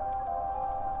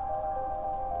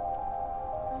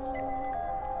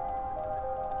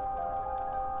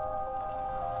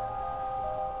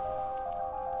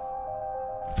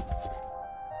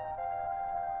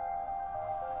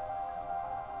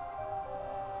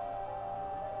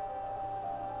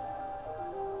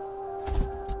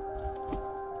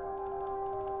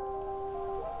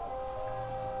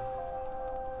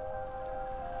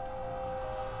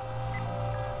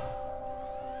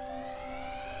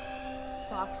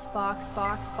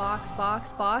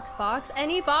 Box.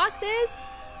 Any boxes?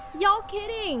 Y'all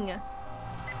kidding?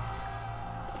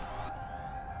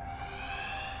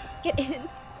 Get in.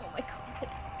 Oh my god.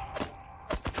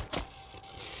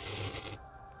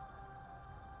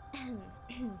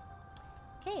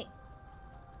 Okay.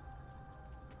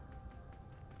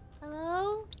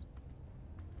 Hello?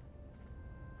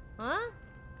 Huh?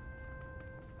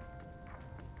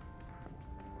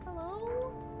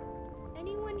 Hello?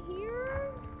 Anyone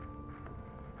here?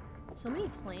 So many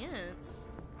plants.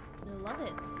 I love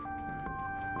it.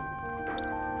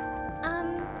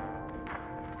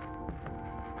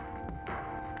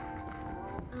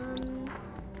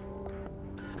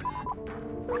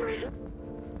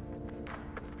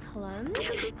 Clem?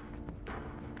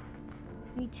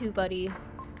 Me too, buddy.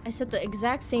 I said the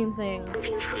exact same thing.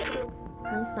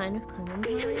 No sign of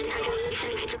Clementine?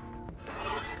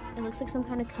 It looks like some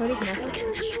kind of coded message.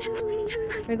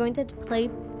 We're going to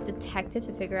play detective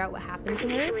to figure out what happened to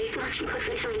her.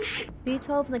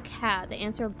 B12 and the cat. The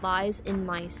answer lies in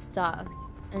my stuff.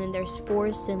 And then there's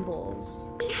 4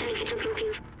 symbols.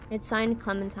 It's signed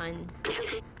Clementine.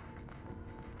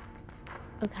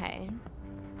 Okay.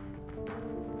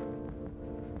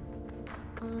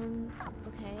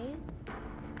 Okay.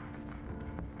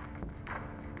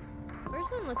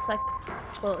 First one looks like...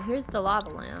 Well, here's the lava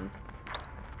lamp.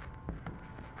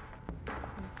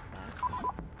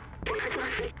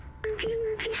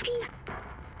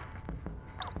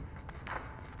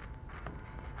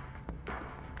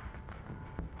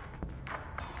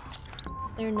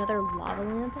 Is there another lava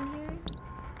lamp in here?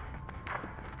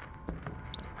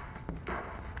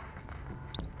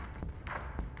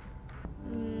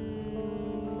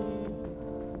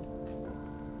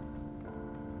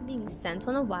 Being sent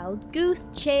on a wild goose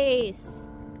chase.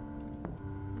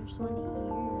 There's one here.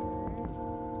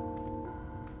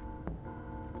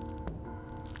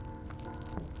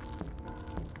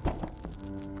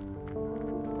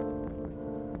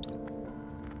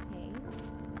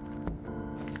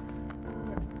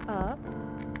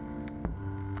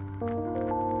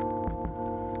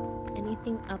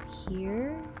 Up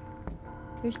here?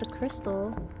 Here's the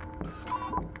crystal.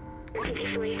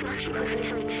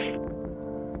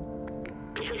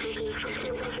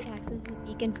 Access a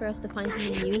beacon for us to find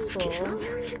something useful.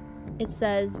 It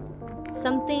says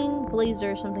something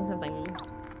blazer something.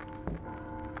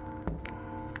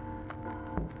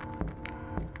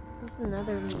 There's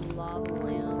another lava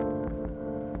lamp.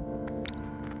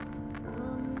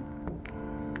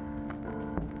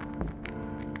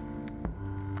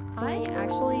 I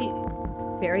actually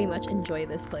very much enjoy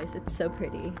this place. It's so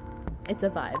pretty. It's a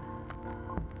vibe.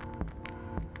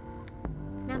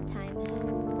 Nap time.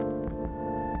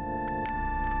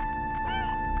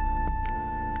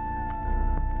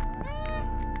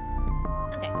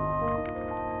 Okay.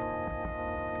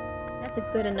 That's a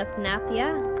good enough nap,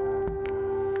 yeah?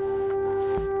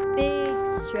 Big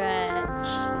stretch.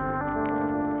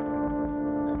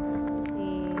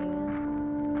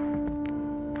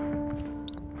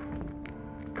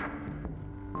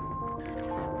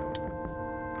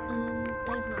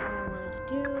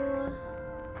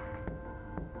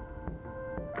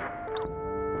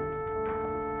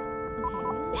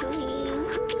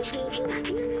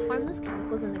 harmless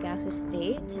chemicals in the gaseous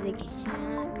state. They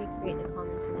can't recreate the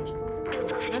common solution.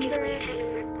 Remember,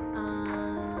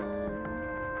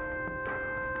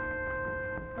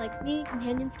 like me,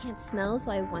 companions can't smell,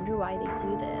 so I wonder why they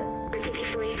do this.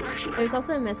 There's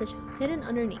also a message hidden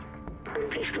underneath.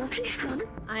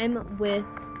 I'm with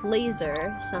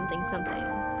Blazer something something.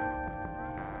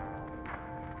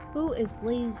 Who is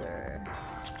Blazer?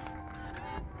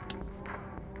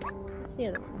 What's the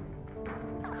other one?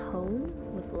 A cone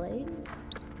with legs?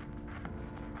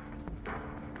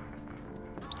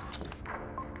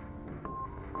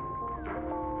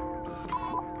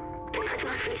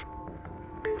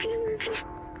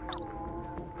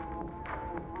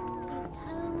 A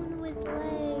cone with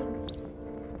legs.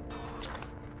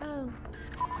 Oh.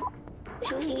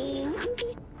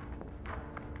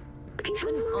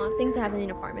 What an odd thing to have in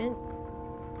an apartment.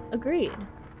 Agreed.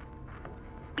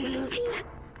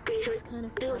 It's kind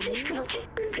of funny.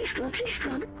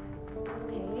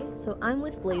 Okay, so I'm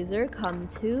with Blazer. Come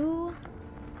to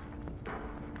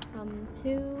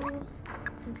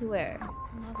where?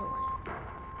 Lava lamp.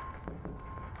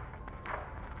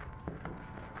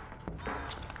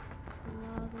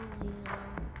 Lava lamp.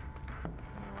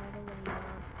 Lava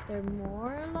lamp. Is there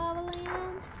more lava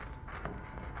lamps?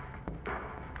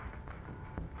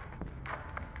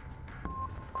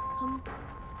 Come.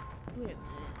 Wait a minute.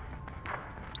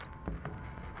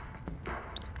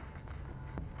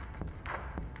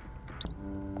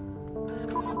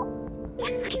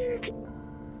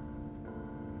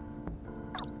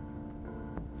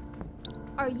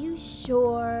 Are you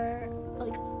sure?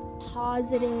 Like,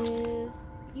 positive?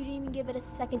 You didn't even give it a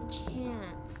second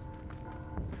chance.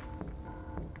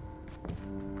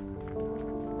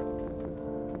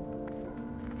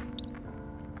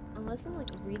 Unless I'm like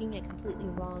reading it completely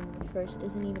wrong, the first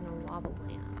isn't even a lava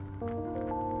lamp.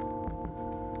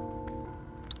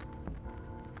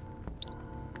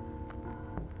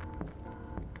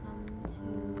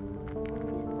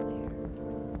 To where?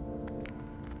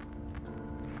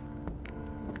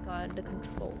 Oh my god, the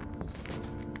controls.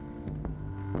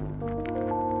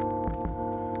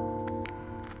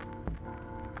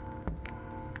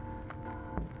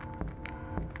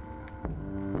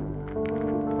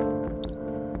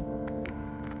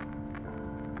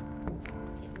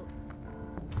 Okay, well,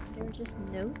 there are just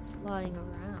notes lying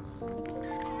around.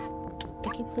 I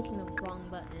keep clicking the wrong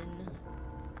button.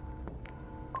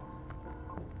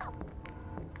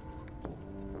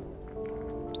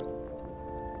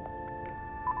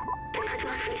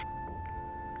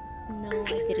 No,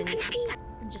 I didn't.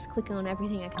 I'm just clicking on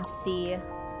everything I can see.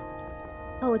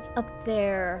 Oh, it's up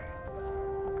there.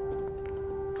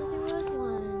 Oh, there was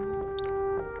one.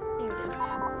 There it is.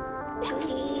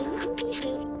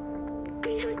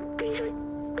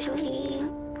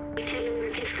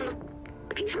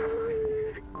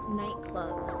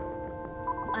 Nightclub.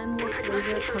 I'm with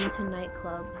Blazer. Come to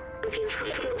nightclub.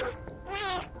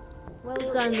 Well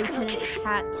done, Lieutenant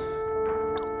Cat.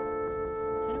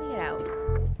 How do we get out?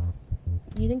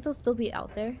 Do you think they'll still be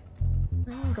out there?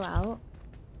 I'm gonna go out.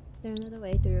 Is there another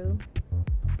way through?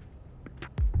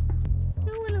 I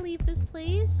don't want to leave this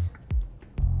place.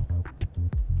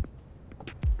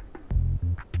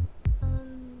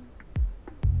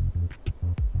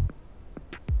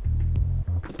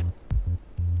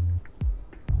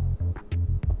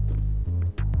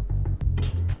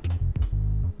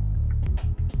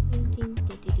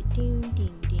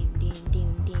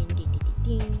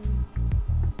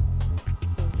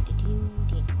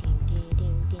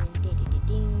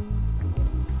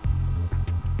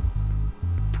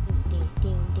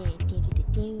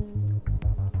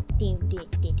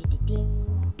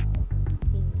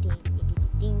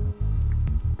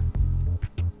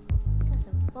 Got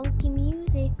some funky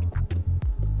music.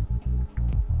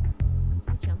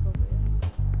 Jump over there.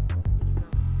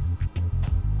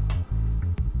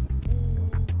 Do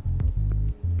this.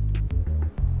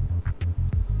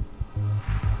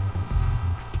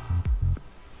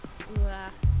 Ooh,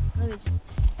 let me just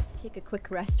take a quick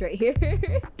rest right here.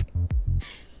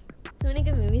 So many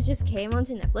good movies just came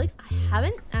onto Netflix. I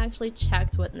haven't actually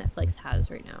checked what Netflix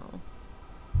has right now.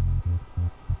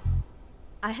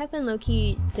 I have been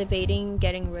low-key debating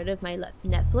getting rid of my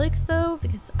Netflix though,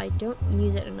 because I don't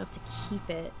use it enough to keep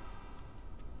it.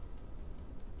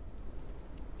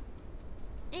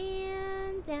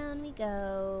 And down we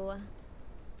go.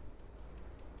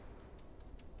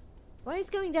 Why is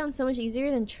going down so much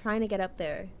easier than trying to get up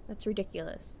there? That's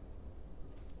ridiculous.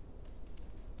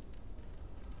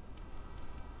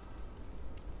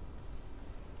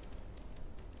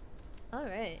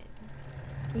 Alright.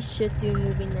 We should do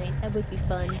movie night. That would be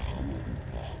fun.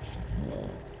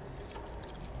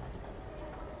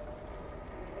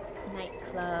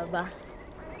 club.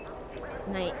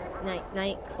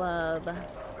 Nightclub.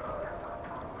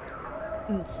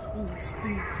 This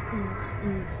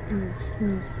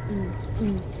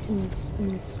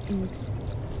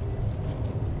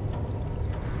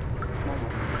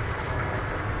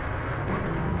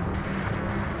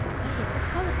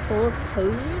club is full of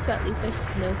posers, but at least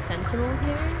there's no sentinels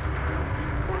here.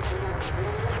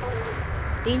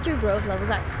 Danger Grove levels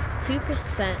at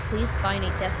 2%. Please find a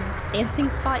dancing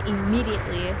spot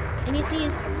immediately. Any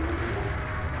sneeze?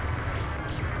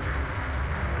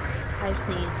 I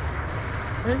sneezed.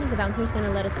 I don't think the bouncer's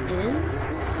gonna let us in. I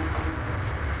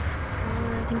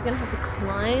think we're gonna have to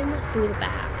climb through the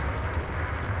back.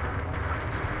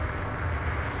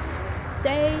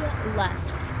 Say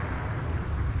less.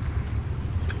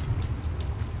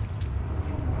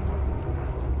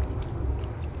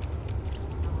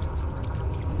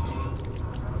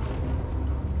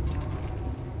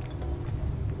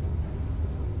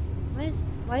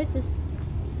 Why is this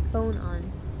phone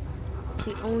on? It's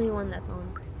the only one that's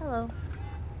on. Hello.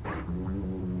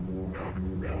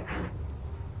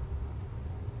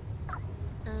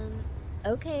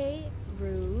 Okay,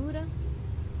 rude.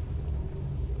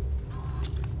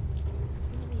 It's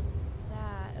gonna be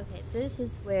that. Okay, this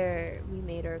is where we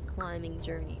made our climbing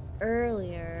journey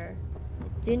earlier. I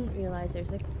didn't realize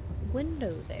there's a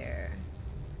window there.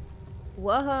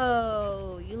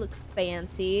 Whoa, you look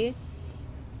fancy.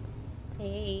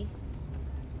 Hey.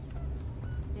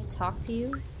 Can I talk to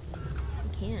you? I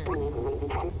can.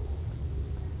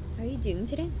 How are you doing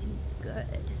today? I'm doing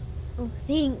good. Oh,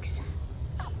 thanks.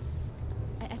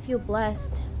 I feel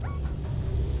blessed.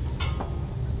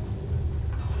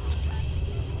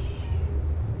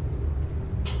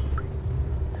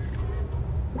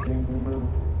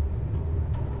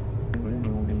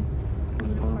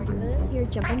 Party with us? Here,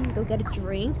 jump in and go get a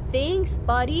drink. Thanks,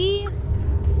 buddy.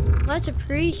 Much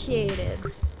appreciated.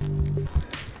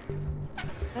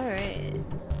 Alright.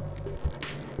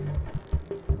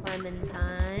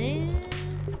 Clementine.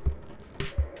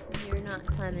 You're not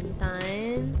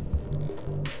Clementine.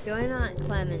 You're not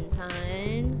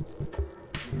Clementine.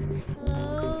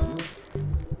 Hello?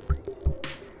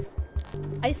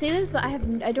 I say this, but I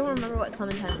don't remember what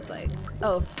Clementine was like.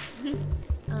 Oh.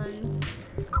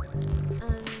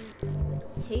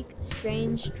 Take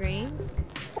strange drink?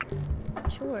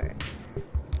 Sure.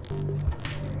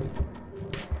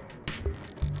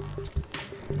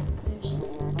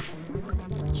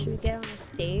 Should we get on the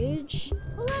stage?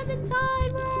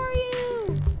 Clementine, where are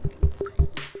you?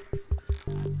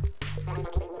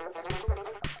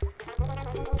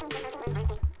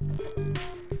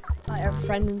 Our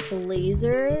friend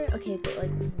Blazer? Okay, but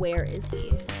like, where is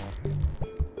he?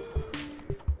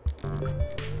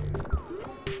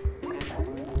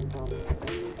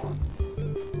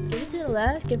 Give it to the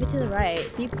left, give it to the right.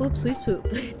 Beep boop, sweep swoop.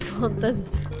 It's called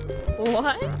this.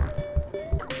 What?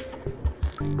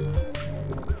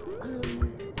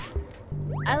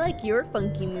 I like your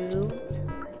funky moves.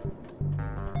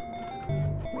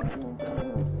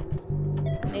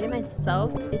 Made it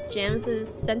myself. It jams the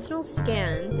sentinel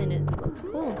scans and it looks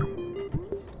cool.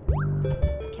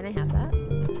 Can I have that?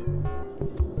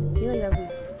 I feel like that would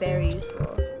be very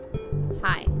useful.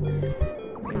 Hi.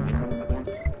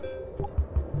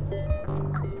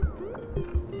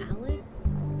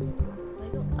 Alex? Do I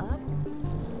go up?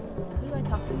 Who do I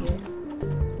talk to here?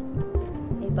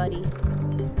 Hey, buddy.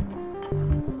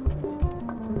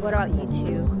 What about you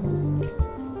two?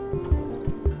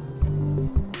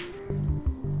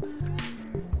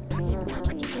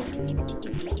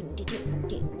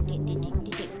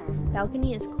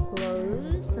 Balcony is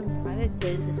closed. Some private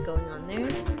business going on there.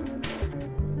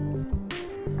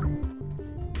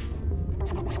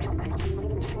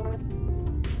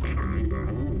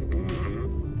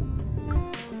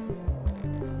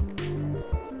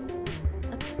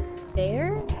 Up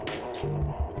there?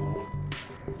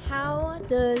 How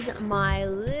does my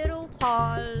little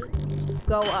paw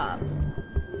go up?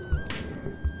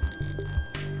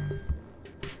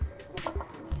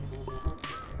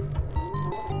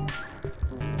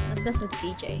 Let's mess with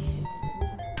DJ.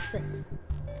 What's this?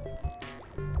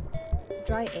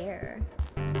 Dry air.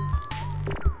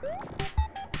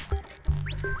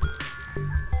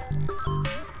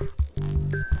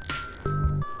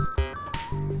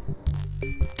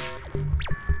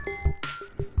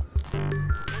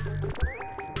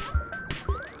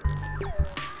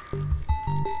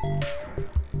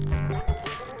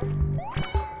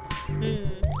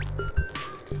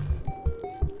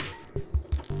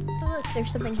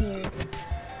 There's something here.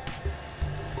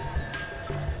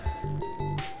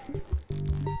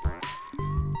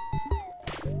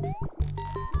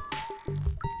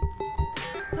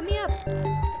 Come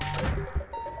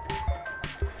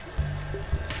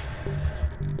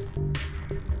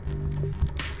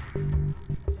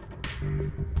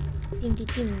Okay,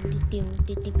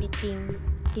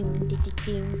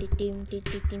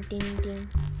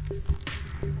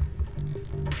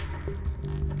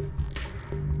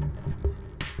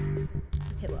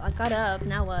 well, I got up.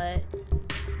 Now what?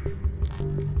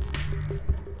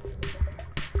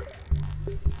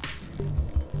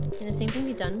 Can the same thing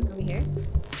be done over here?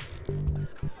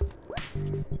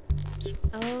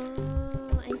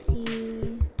 Oh, I see.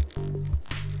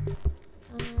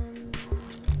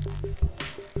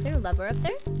 Is there a lever up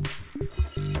there?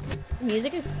 The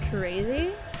music is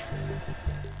crazy.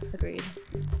 Agreed.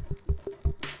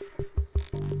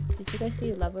 Did you guys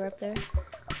see a lever up there?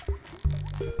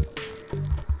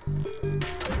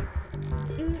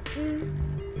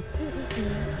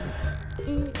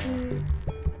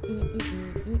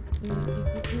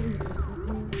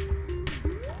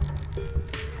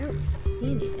 I don't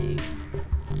see anything.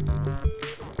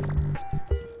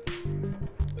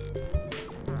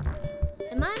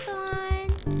 Am I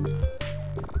gone?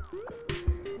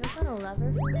 I've got a lever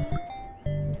for me.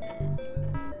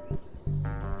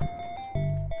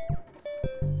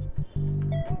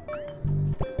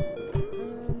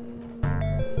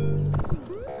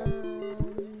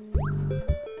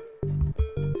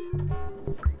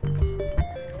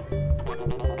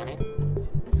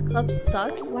 This club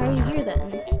sucks? Why are you here then?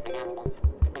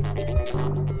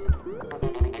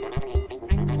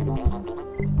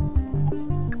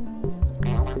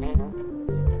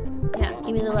 Yeah,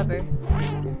 give me the lever.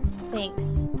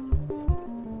 Thanks.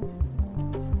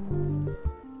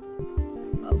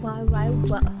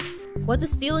 What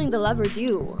does stealing the lever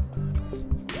do?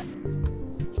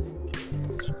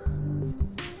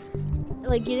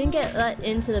 Like, you didn't get let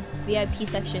into the VIP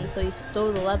section, so you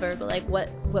stole the lever, but like, what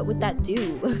would that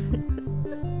do?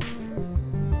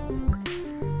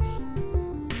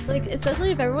 Like,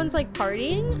 especially if everyone's like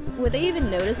partying, would they even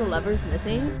notice a lever's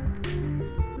missing?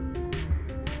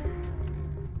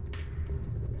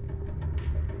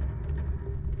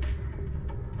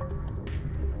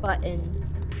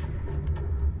 Buttons.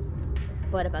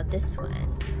 What about this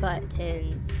one?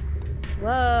 Buttons.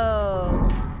 Whoa.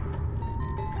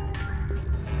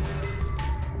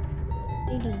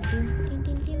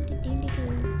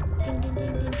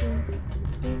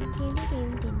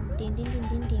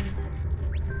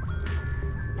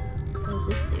 What does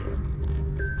this do?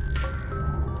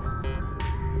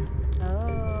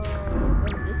 Oh,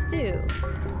 what does this do?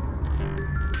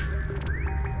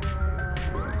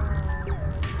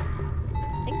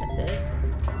 I think that's it.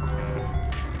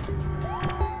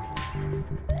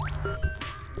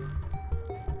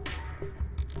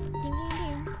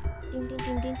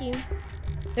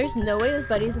 There's no way this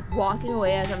buddy's walking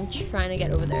away as I'm trying to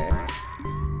get over there.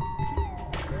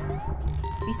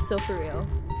 Be so for real.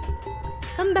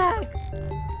 Come back!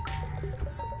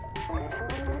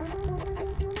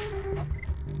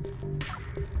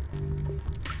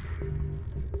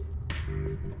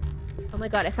 Oh my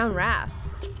god, I found Raph.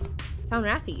 Found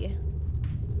Raffy.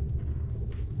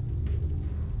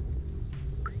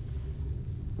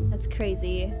 That's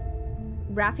crazy.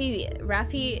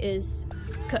 Raffy is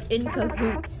in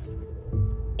cahoots.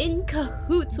 In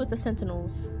cahoots with the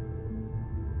Sentinels.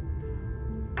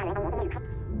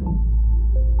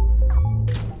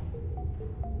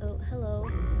 Oh, hello.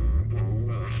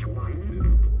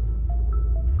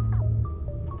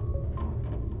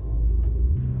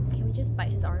 Can we just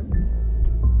bite his arm?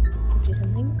 Do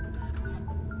something?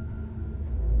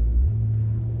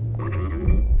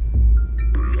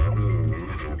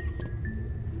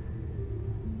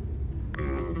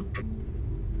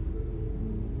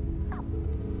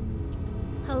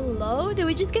 Hello? Did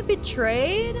we just get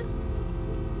betrayed?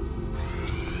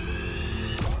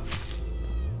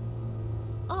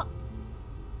 Oh.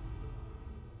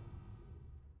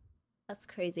 That's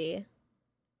crazy.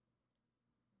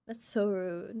 That's so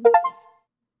rude.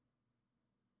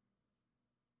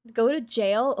 Go to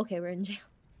jail? Okay, we're in jail.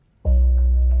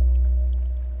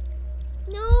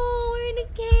 No, we're in a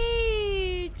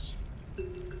cage.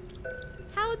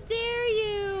 How dare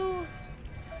you?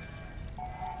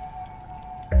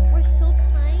 We're so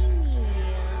tiny.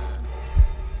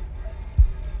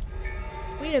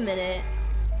 Wait a minute.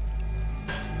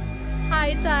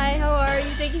 Hi, Ty. How are you?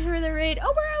 Thank you for the raid.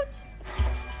 Oh, we're out.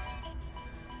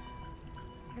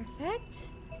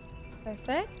 Perfect.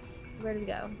 Perfect. Where do we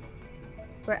go?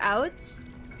 We're out.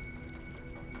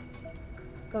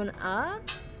 Going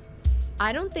up.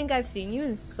 I don't think I've seen you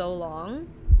in so long.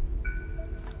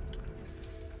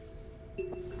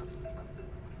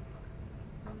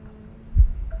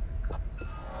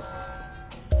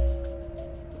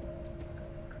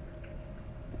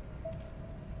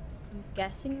 I'm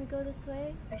guessing we go this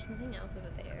way. There's nothing else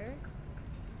over there.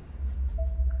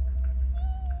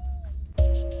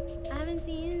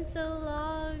 seen you in so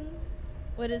long.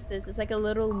 What is this? It's like a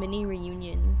little mini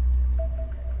reunion. Okay.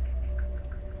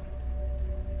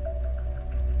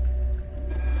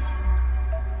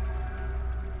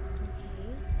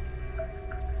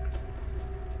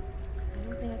 I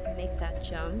don't think I can make that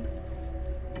jump.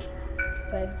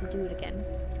 Do I have to do it again?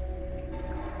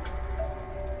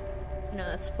 No,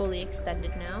 that's fully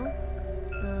extended now.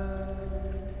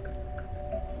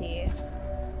 Let's see.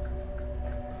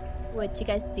 What'd you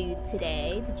guys do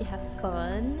today? Did you have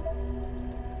fun?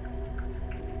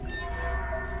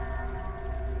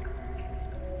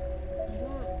 I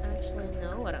don't actually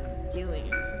know what I'm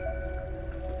doing.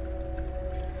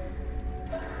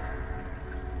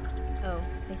 Oh,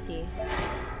 I see.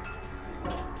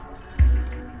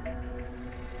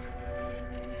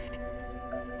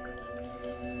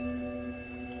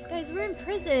 Guys, we're in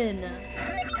prison.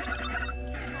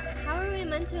 How are we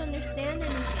meant to understand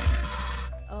anything?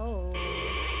 Oh.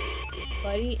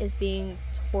 Buddy is being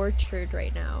tortured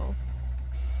right now.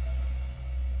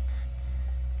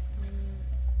 Can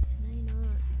I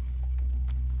not?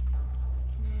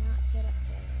 Can I not get up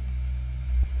there?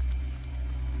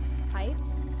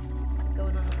 Pipes?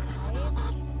 Going on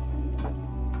pipes?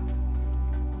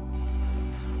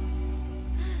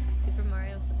 Super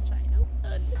Mario Sunshine. Oh,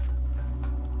 fun.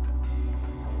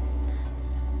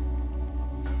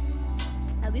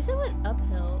 At least I went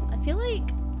uphill. I feel like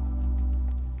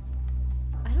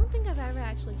I don't think I've ever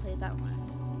actually played that one.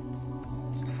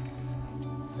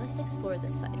 Let's explore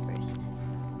this side first.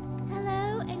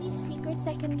 Hello, any secrets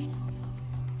I can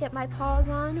get my paws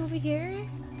on over here?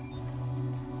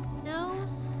 No?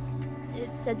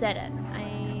 It's a dead end.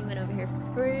 I went over here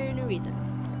for no reason.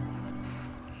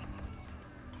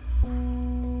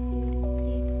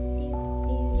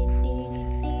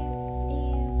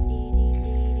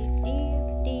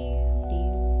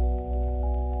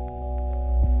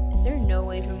 Is there no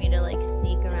way for me to like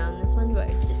sneak around this one? Do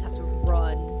I just have to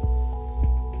run?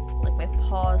 Like my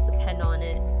paws depend on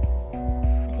it.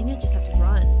 I think I just have to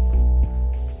run.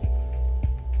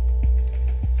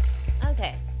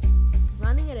 Okay.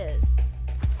 Running it is.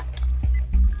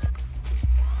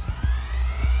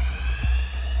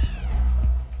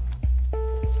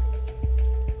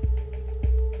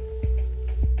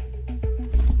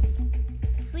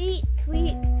 Sweet,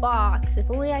 sweet box.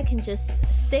 If only I can just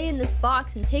stay in this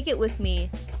box and take it with me.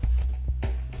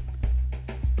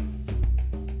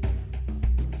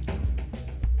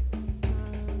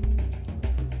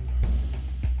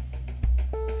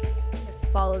 Let's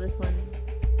follow this one.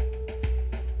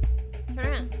 Turn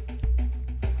around.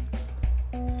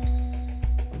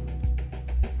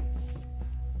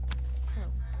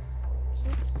 Oh.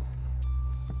 Oops.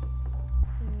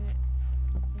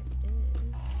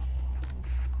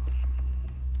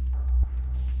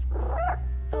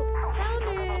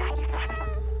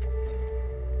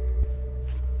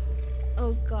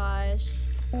 Oh gosh.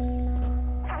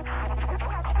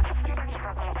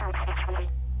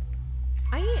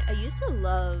 I used to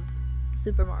love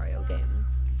Super Mario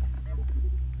games.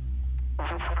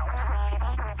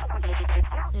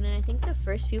 And then I think the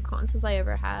first few consoles I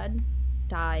ever had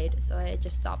died, so I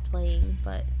just stopped playing,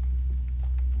 but...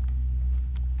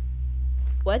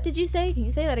 What did you say? Can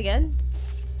you say that again?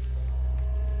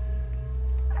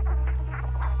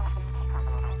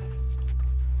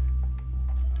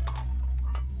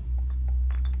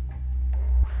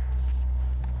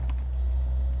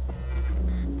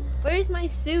 Where's my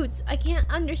suit? I can't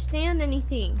understand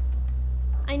anything.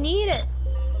 I need it.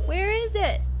 Where is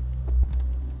it?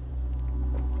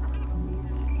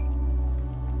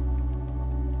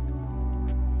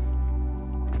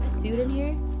 Is my suit in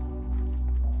here?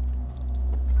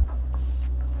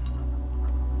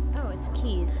 Oh, it's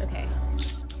keys. Okay.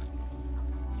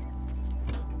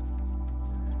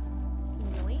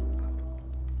 Annoying.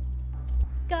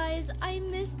 Guys, I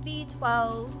miss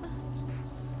B12.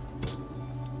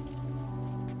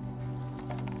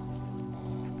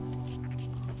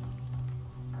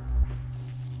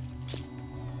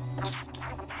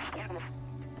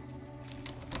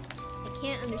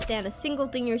 Can't understand a single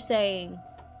thing you're saying.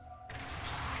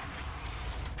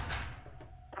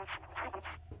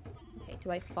 Okay,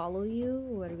 do I follow you?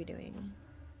 What are we doing?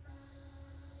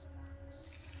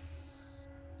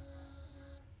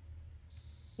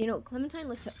 You know, Clementine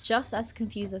looks just as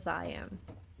confused as I am.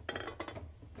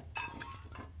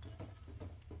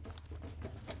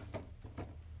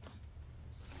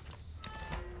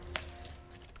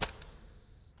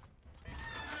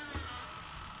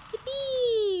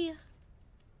 Yippee!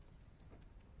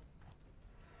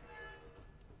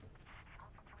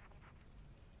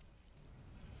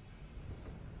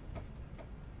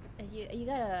 You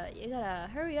gotta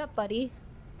hurry up, buddy.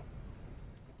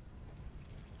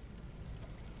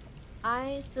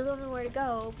 I still don't know where to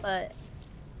go, but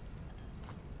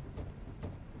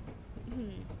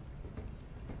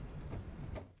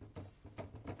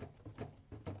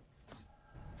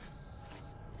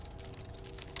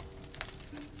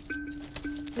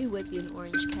we would be an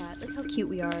orange cat. Look how cute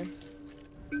we are.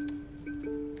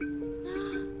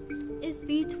 Is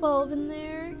B12 in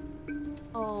there?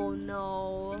 Oh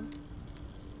no.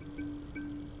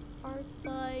 Our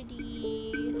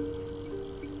buddy.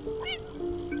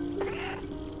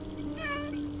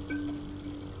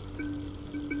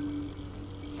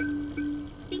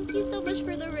 Thank you so much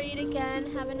for the raid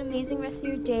again. Have an amazing rest of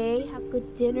your day. Have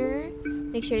good dinner.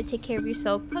 Make sure to take care of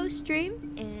yourself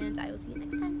post-stream. And I will see you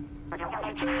next time.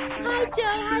 Hi, Joe.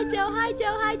 Hi, Joe. Hi,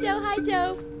 Joe. Hi, Joe. Hi,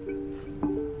 Joe.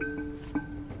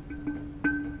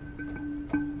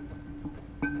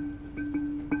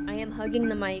 I am hugging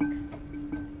the mic.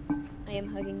 I am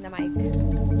hugging the mic. I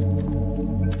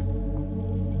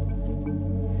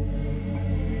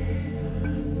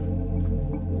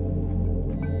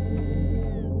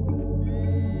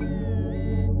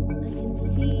can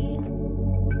see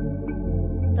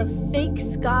the fake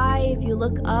sky if you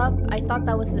look up. I thought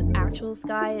that was the actual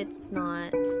sky. It's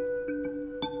not.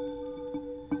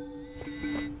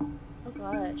 Oh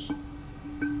gosh.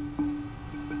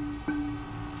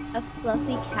 A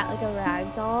fluffy cat like a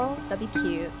rag doll? That'd be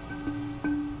cute.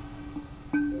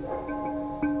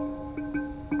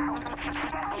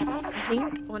 I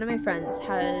think one of my friends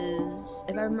has,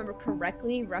 if I remember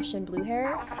correctly, Russian blue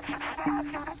hair.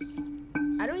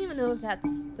 I don't even know if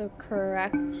that's the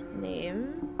correct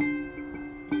name.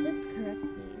 Is it the correct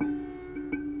name?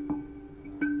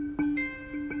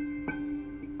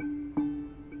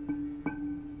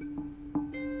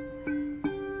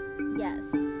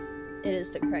 Yes, it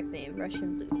is the correct name,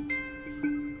 Russian blue.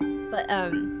 But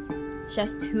she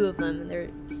has two of them and they're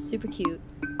super cute.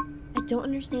 I don't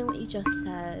understand what you just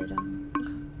said.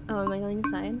 Oh, am I going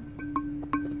inside?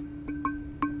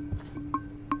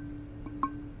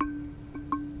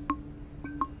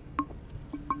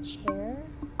 Chair?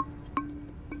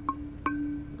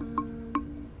 Oh,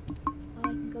 I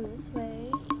can go this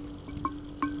way.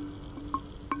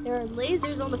 There are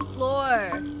lasers on the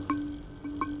floor!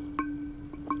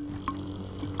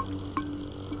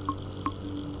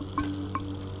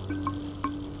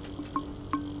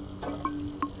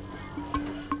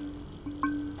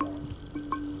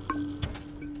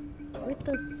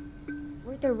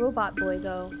 Where'd the robot boy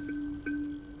go?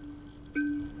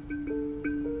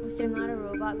 Was there not a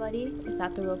robot buddy? Is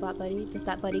that the robot buddy? Does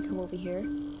that buddy come over here?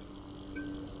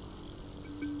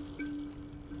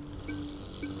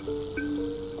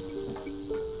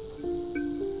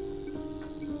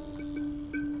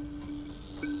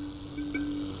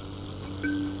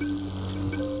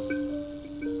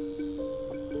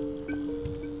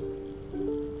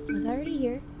 Was I already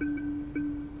here?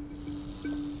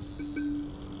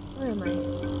 Where am I?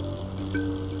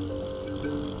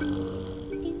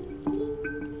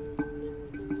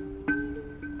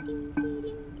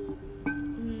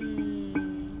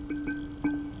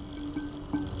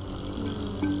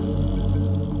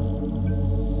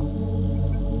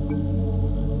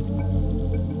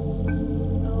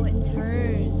 Oh, it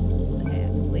turns. Okay, I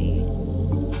have to wait.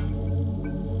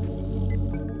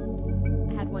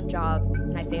 I had one job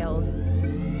and I failed.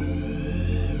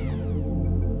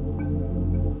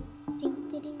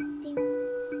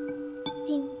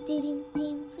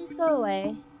 Please go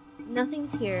away.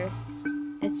 Nothing's here.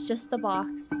 It's just a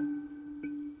box.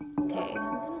 Okay, I'm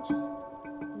gonna just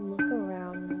look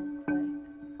around real quick.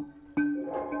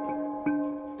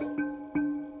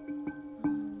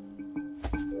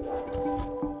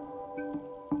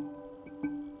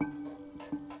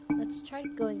 Let's try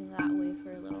going that way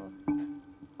for a little.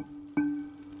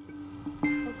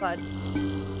 Oh god.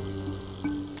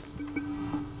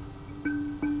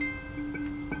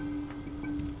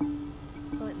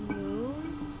 Oh, it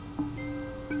moves.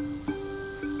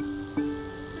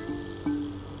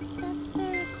 That's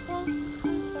very close to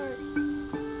comfort.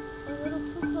 A little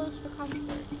too close for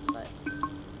comfort, but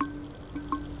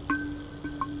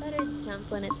it's better to jump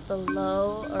when it's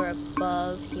below or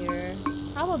above here.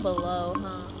 Probably below,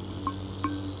 huh?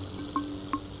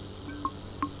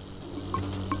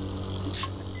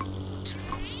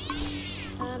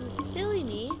 Silly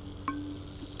me.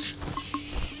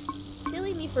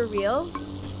 Silly me for real.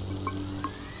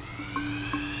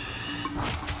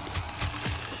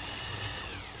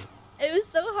 It was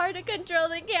so hard to control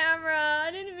the camera.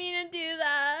 I didn't mean to do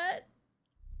that.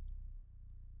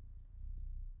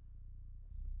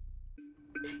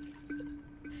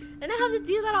 And I have to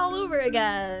do that all over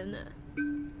again.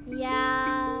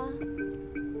 Yeah.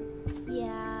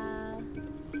 Yeah.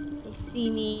 They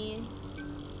see me.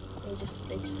 They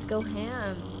just go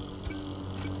ham.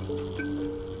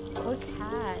 Poor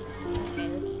cats. Okay,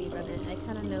 let's speedrun it. I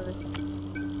kind of know this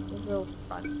little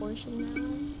front portion now.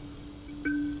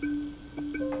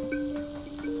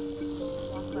 Just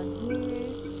walk on here.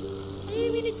 I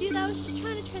didn't mean to do that. I was just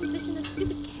trying to transition the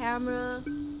stupid camera.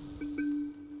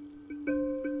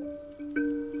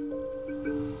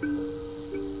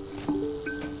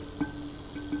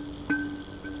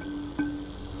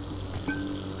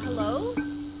 Hello?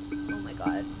 Oh my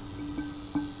god.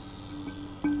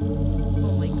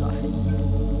 Oh my god.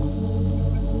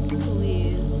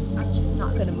 Please. I'm just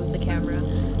not gonna move the camera.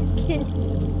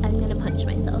 I'm gonna punch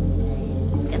myself.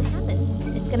 It's gonna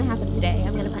happen. It's gonna happen today.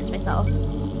 I'm gonna punch myself.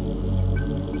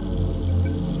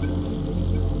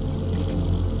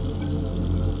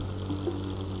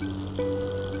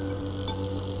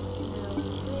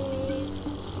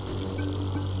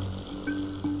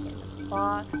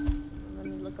 Box. Let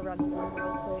me look around the room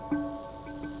real quick.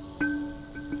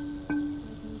 I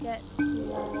can get to...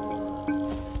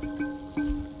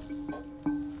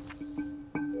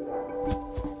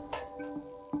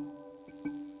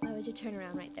 Why would you turn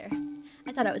around right there?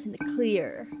 I thought I was in the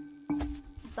clear. I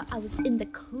thought I was in the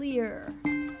clear.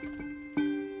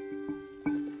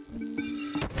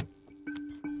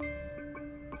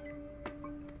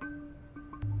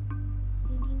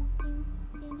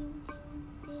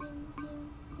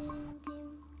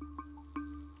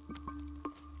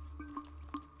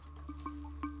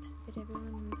 Did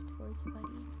everyone move towards Buddy?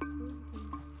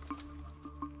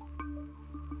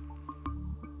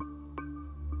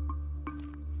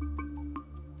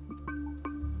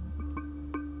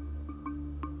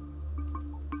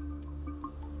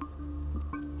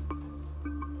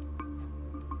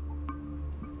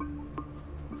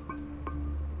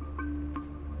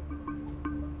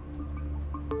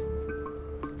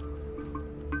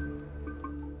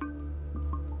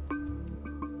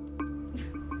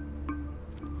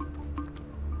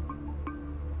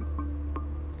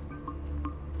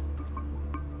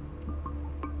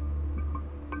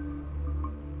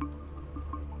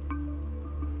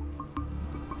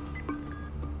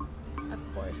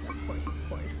 Of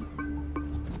course.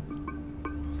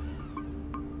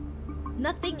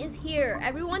 Nothing is here.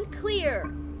 Everyone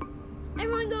clear.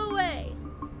 Everyone go away.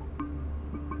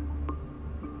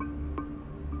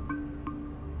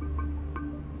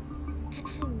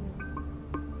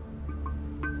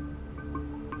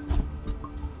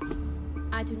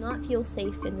 I do not feel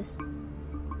safe in this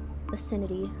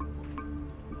vicinity.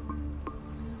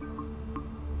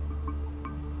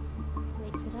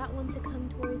 Wait for that one to come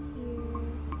towards here.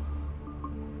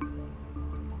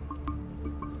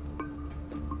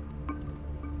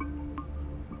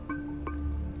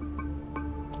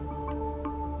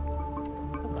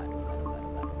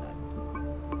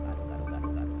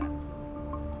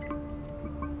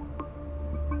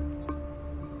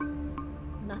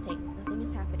 Nothing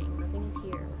is happening. Nothing is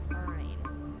here. We're fine.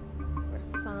 We're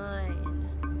fine.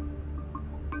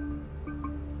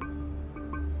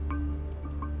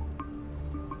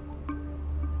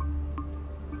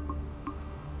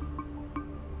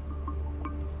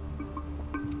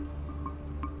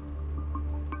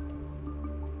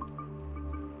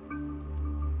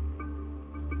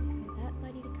 Wait for that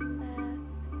buddy to come back.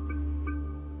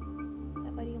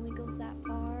 That buddy only goes that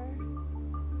far.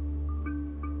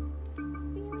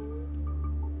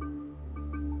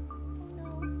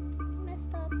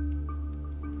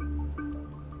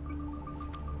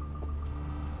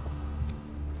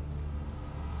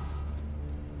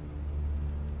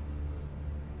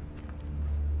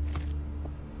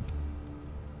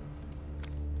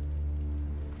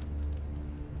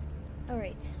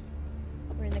 Alright,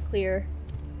 we're in the clear.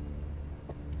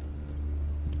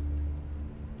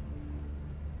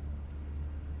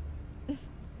 You're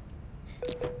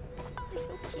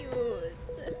so cute.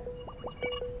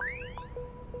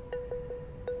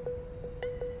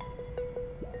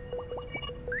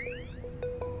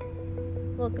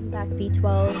 Welcome back,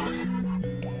 B12.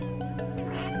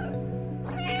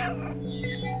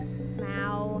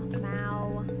 Meow,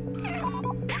 meow.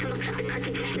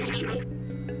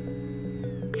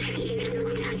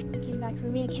 You came back for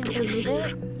me, I can't believe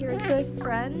it. You're a good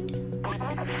friend.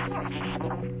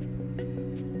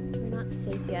 We're not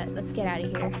safe yet. Let's get out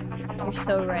of here. You're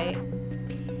so right.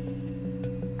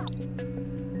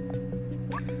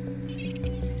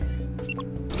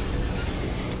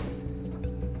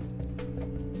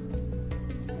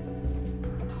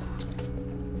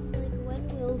 So like, when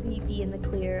will we be in the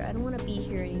clear? I don't want to be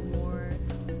here anymore.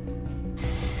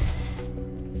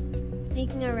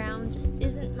 Sneaking around just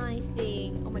isn't my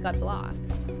thing. Oh my god,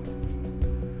 blocks.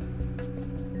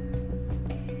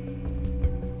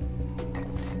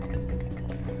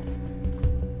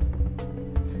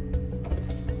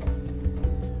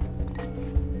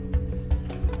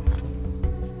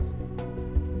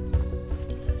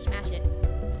 Smash it.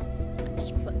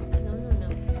 No, no, no.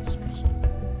 Smash it.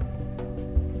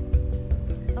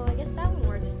 Oh, I guess that one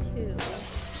works too.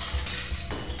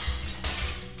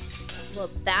 Well,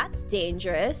 that's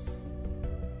dangerous.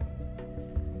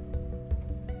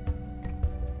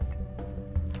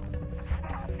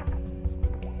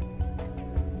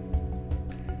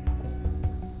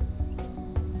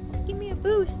 Give me a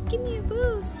boost. Give me a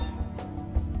boost.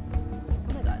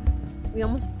 Oh my god. We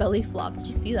almost belly flopped. Did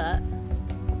you see that?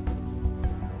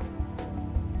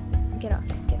 Get off.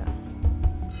 Get off.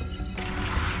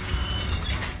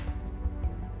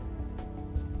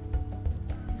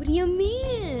 What do you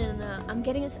mean? I'm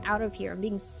getting us out of here. I'm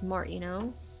being smart, you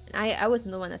know? And I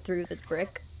wasn't the one that threw the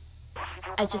brick.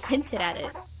 I just hinted at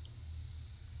it.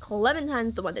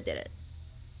 Clementine's the one that did it.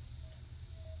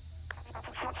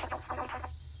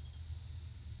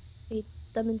 Bait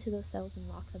them into those cells and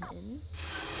lock them in.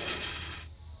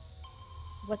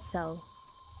 What cell?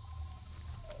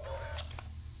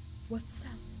 What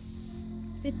cell?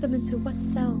 Bait them into what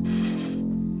cell?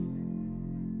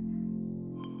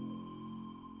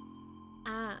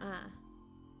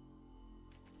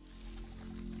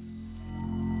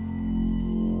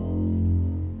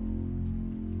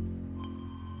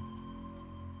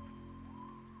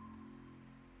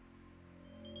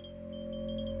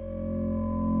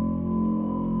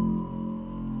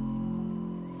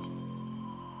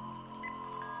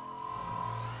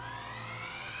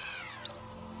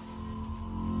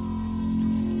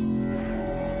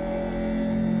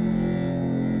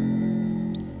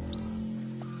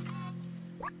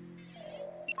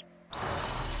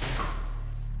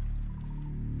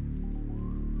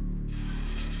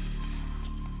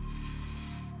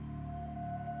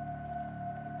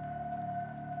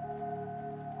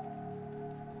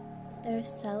 There's a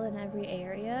cell in every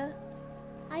area.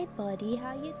 Hi buddy,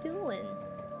 how you doing?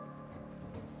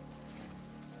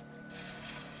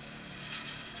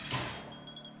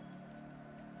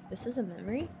 This is a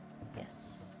memory?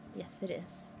 Yes. Yes, it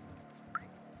is.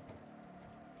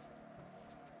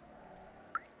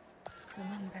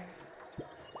 Remember.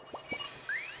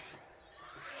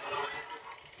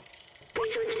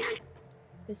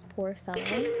 This poor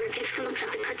fellow.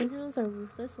 Sentinels are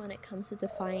ruthless when it comes to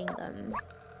defying them.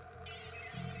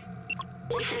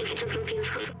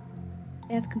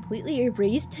 They have completely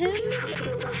erased him?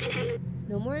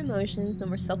 No more emotions, no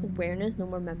more self-awareness, no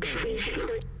more memories.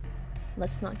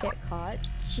 Let's not get caught.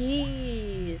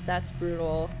 Jeez, that's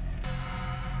brutal.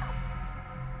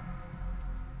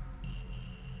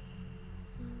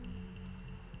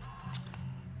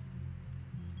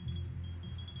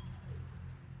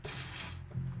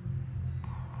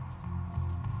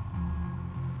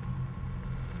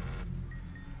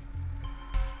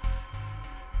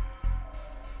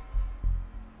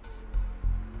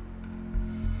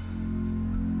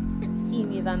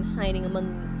 If I'm hiding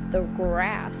among the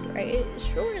grass, right?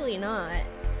 Surely not.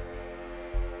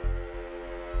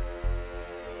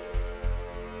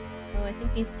 Oh, I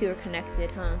think these two are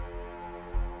connected, huh?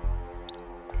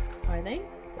 Are they?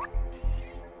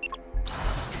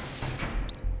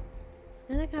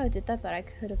 I like how I did that, but I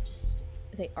could have just...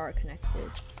 They are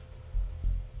connected.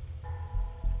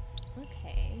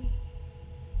 Okay.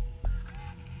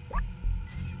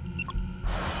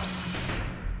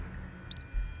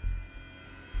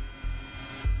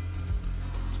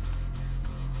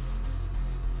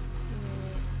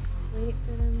 Wait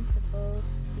for them to both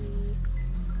be...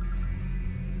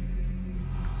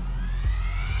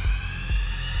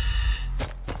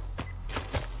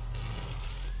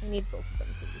 I need both of them,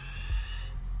 please.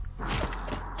 Oh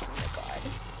my god.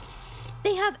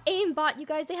 They have aimbot, you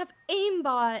guys! They have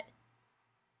aimbot!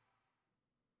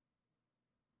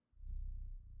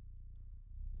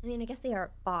 I mean, I guess they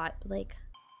are bot, but like...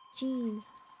 Jeez.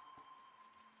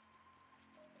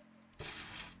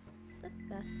 What's the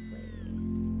best way?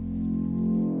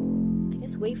 I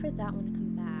guess wait for that one to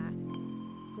come back.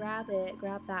 Grab it,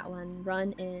 grab that one,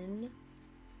 run in.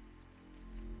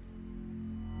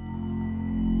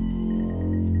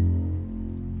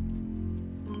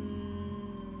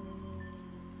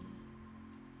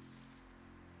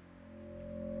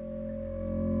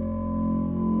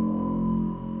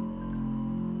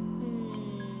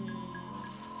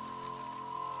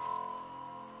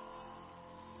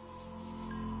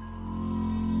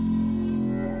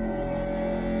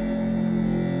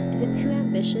 Is it too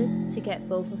ambitious to get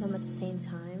both of them at the same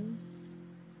time?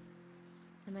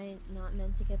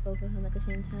 want to get both of them at the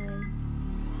same time.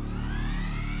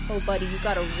 Oh, buddy, you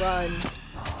gotta run.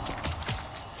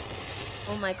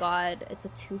 Oh my god, it's a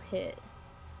 2-hit.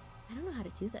 I don't know how to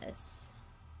do this.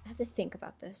 I have to think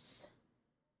about this.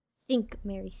 Think,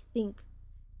 Mary, think.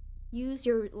 Use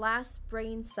your last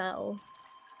brain cell.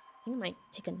 I think I might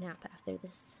take a nap after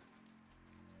this.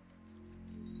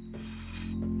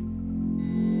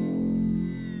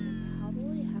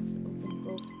 Probably have to open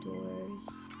both doors.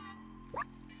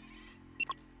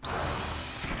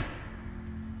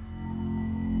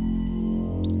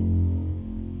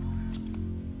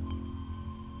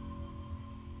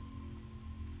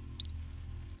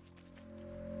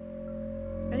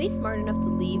 Are they smart enough to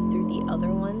leave through the other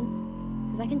one?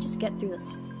 Because I can just get through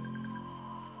this.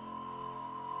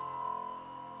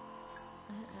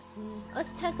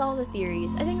 Let's test all the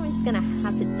theories. I think I'm just gonna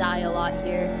have to die a lot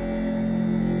here.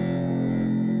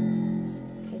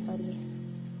 Okay, buddy.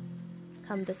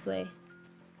 Come this way.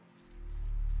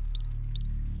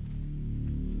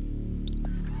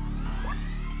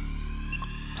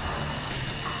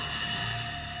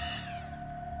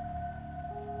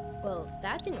 Well,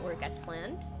 that didn't work as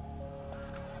planned.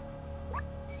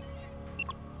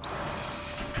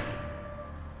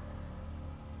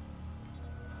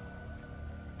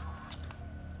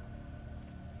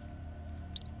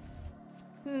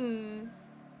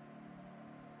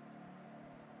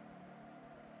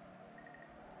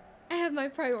 I have my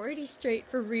priorities straight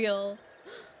for real.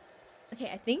 Okay,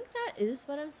 I think that is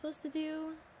what I'm supposed to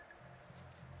do.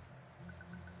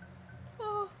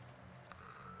 Oh.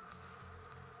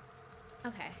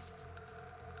 Okay.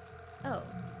 Oh,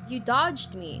 you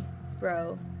dodged me,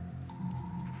 bro.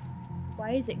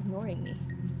 Why is it ignoring me?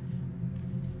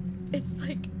 It's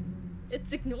like,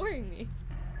 it's ignoring me.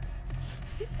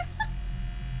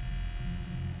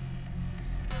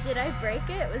 Did I break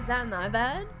it? Was that my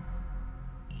bad?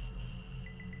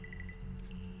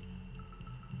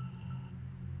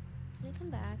 Can I come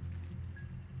back?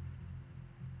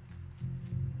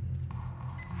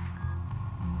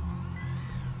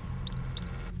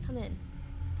 Come in.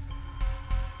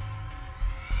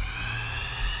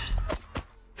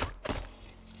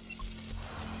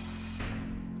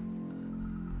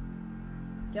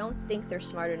 Don't think they're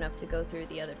smart enough to go through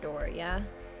the other door, yeah?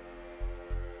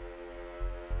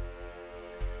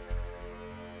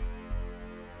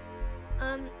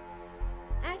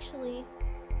 Actually,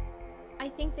 I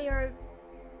think they are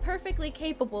perfectly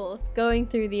capable of going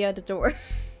through the other door.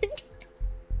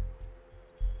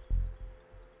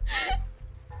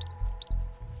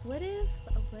 What if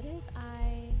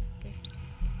I just...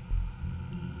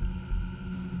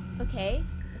 Okay,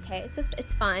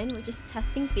 it's fine. We're just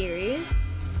testing theories.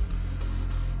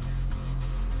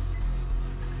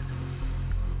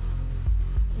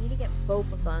 I need to get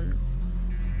both of them.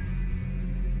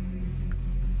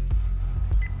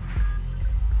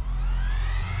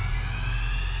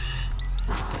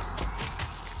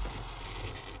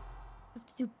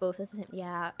 Do both at the same.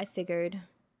 Yeah, I figured.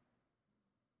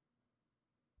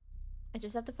 I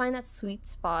just have to find that sweet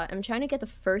spot. I'm trying to get the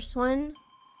first one,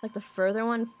 like the further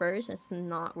one first, and it's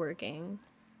not working.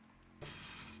 I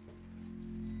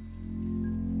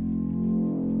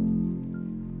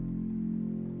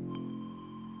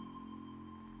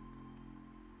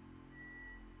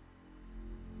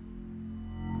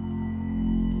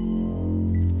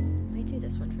might do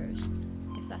this one first,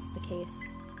 if that's the case.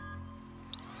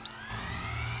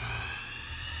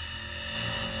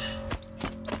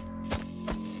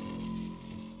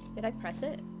 Did I press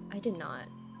it? I did not.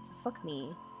 Fuck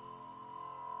me.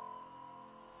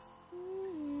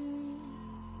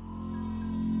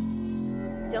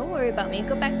 Don't worry about me.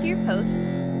 Go back to your post.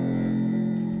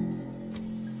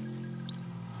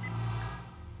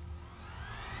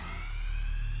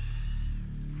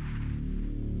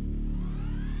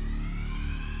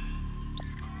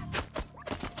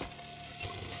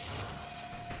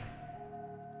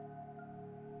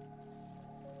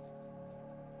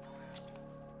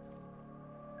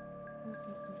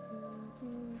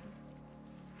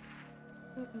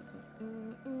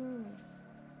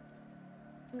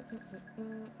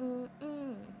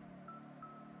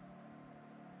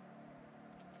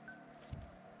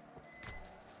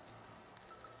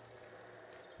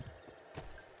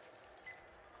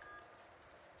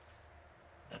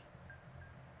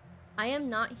 I am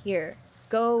not here.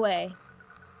 Go away.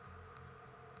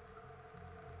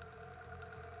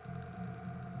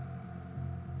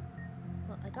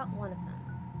 Well, I got one of them.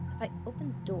 If I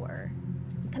open the door,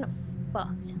 I'm kind of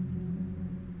fucked.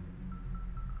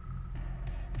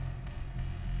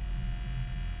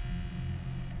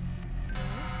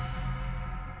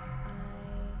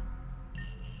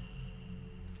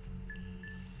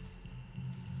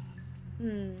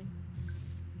 Hmm.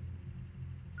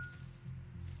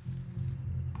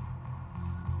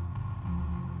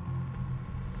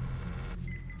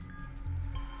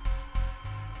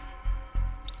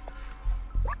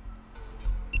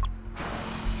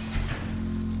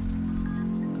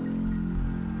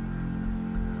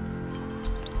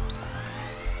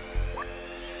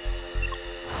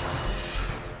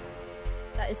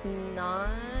 That is not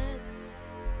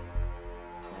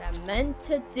what I meant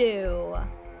to do.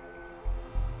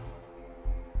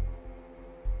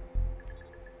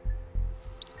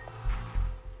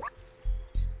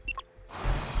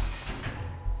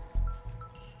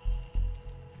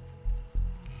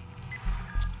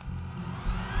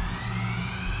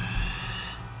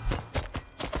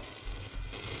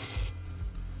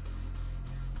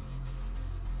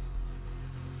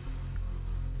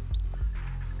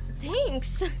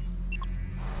 Thanks.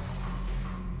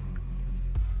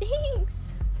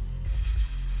 Thanks.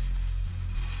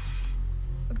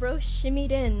 Bro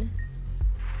shimmied in.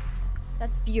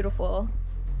 That's beautiful.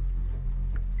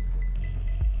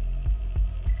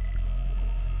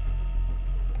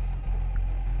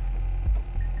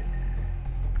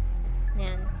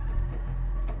 Man.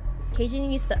 KJ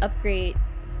needs to upgrade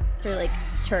her, like,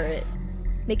 turret.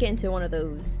 Make it into one of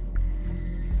those.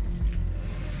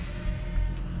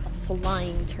 A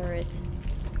flying turret.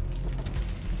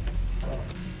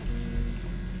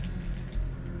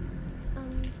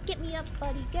 Get me up,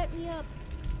 buddy. Get me up.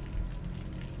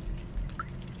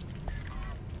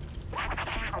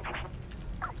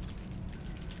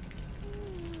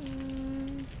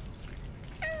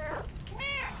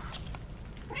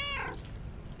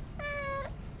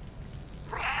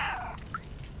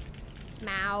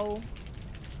 Meow.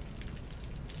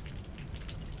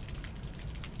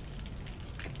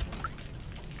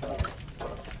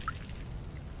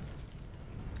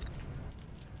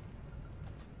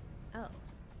 Oh.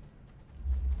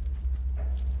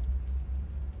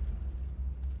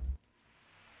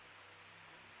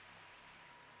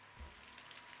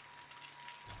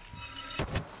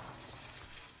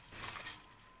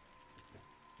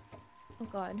 Oh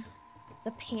god.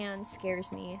 The pan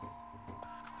scares me.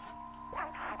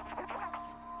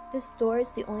 This door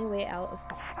is the only way out of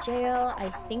this jail. I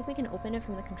think we can open it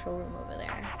from the control room over there.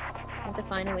 I have to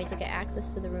find a way to get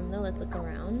access to the room though. Let's look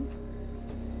around.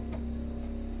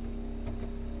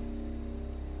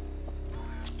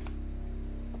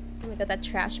 Oh my god, that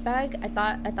trash bag. I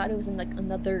thought it was in like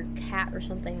another cat or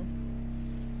something.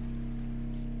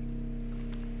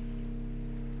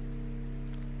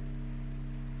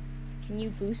 Can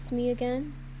you boost me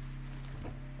again?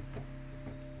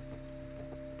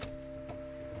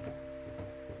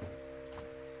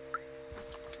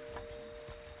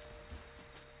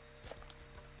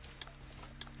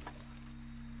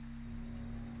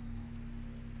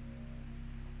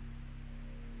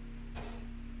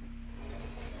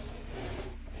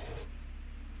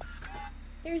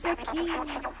 There's a key.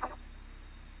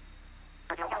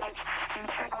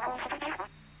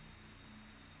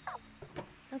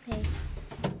 Okay.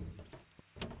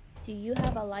 Do you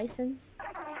have a license?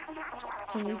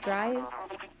 Can you drive?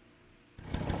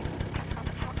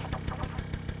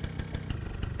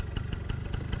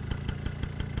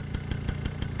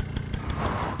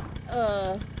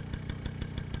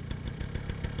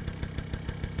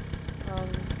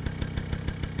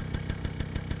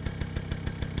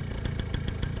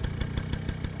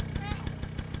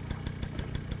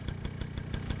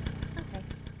 Okay.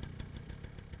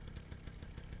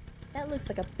 That looks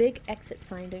like a big exit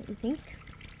sign, don't you think?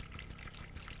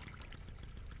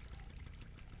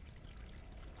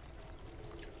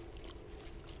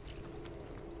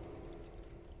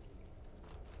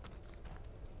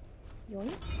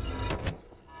 Yoink.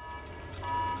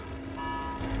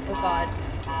 Oh god.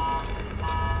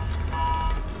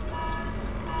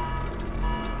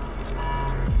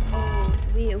 Oh,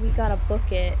 we gotta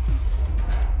book it.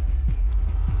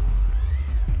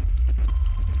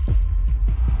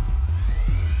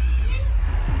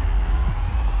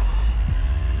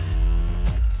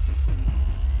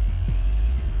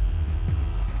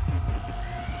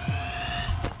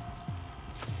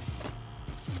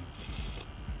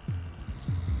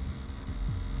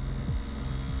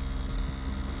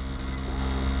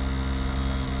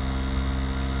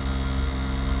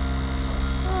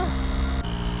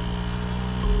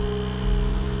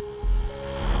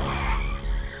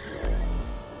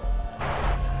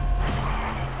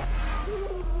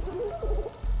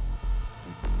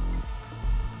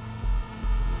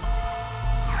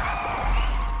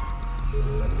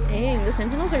 Dang, the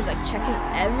sentinels are like checking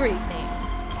everything.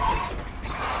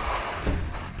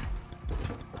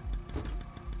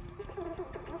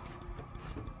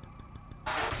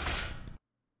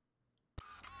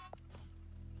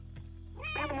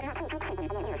 To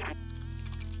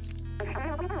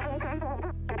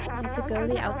go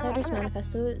the Outsiders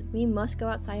Manifesto, we must go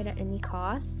outside at any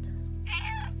cost.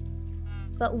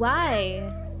 But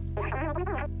why?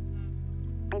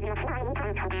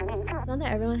 It's not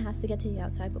that everyone has to get to the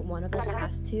outside, but one of us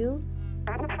has to.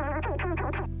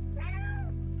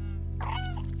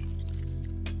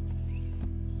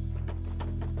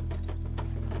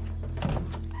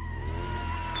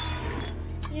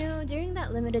 You know, during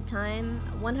that limited time,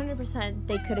 100%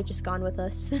 they could have just gone with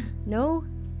us. No?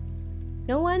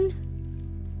 No one?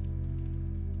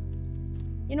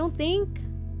 You don't think?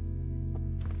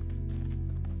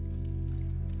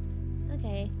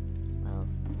 Okay, well.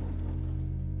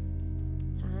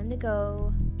 Time to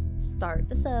go. Start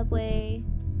the subway.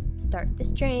 Start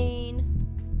this train.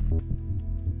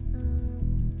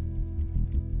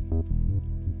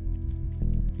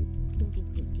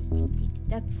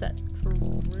 That's a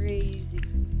crazy.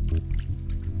 Where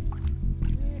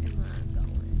am I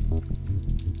going?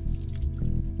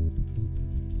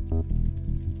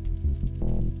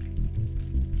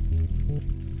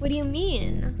 What do you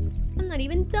mean? I'm not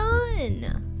even done.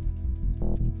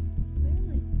 Where am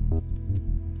I?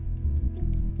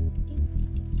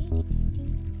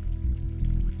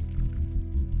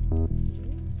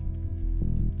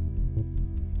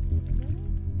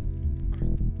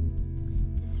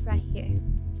 It's right here.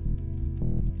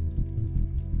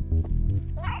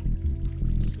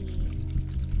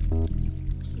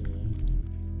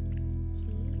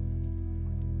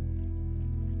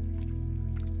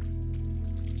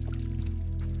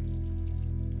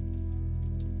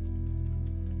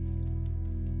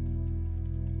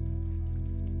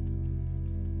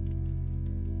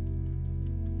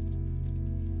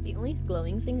 The only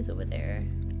glowing thing is over there.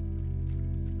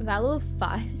 Value of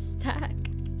 5 stack.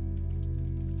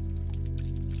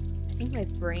 I think my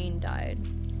brain died.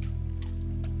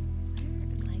 Where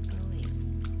am I going?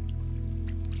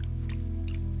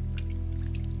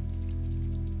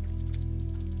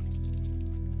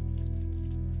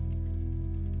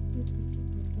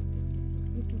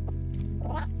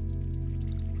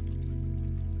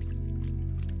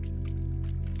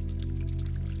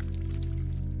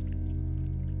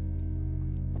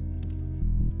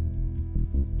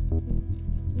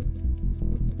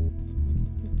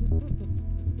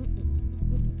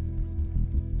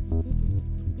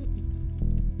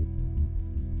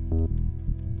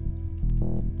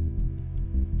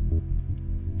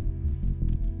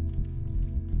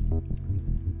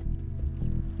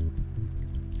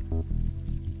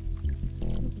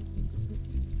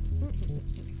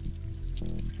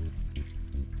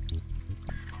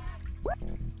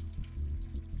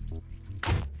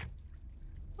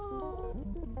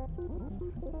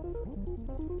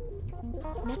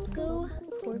 Necco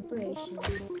Corporation.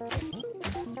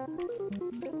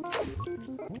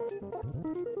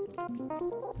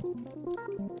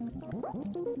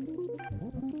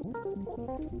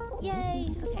 Yay!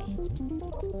 Okay.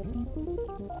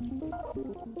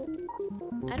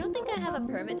 I don't think I have a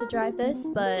permit to drive this,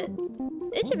 but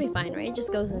it should be fine, right? It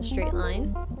just goes in a straight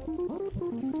line.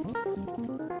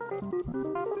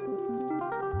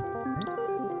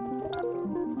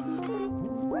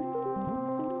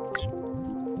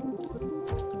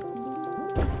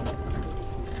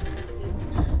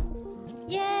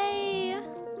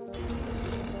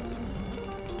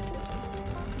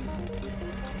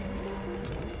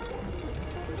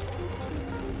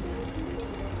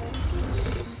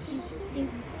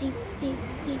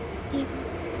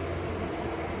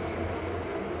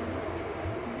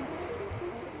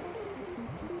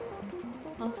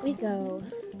 Off we go.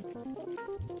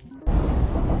 Oh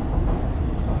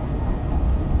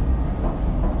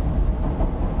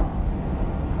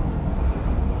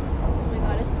my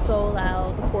god, it's so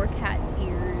loud. The poor cat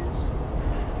ears.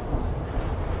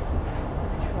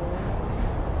 Control.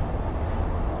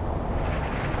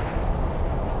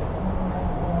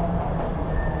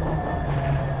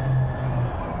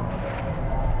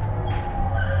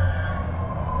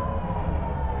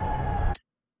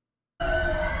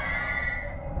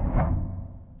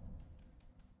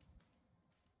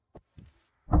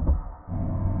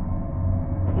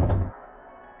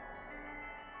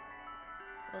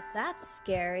 Well, that's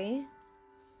scary.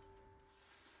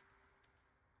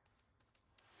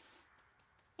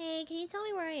 Hey, can you tell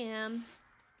me where I am?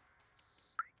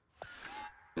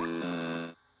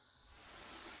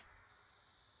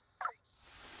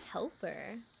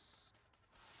 Helper.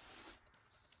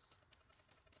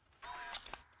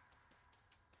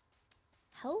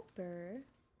 Helper?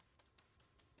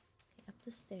 Okay, up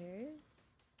the stairs.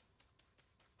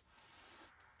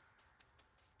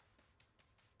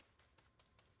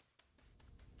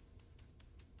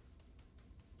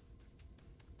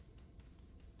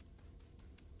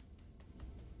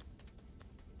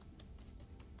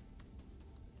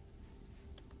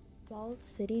 Walled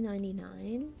City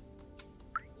 99?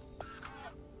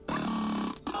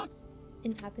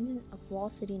 Inhabitant of Wall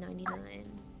City 99.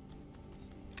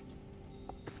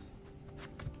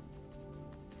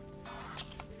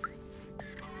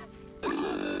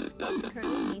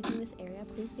 Currently painting this area.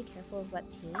 Please be careful of wet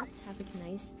paint. Have a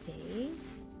nice day.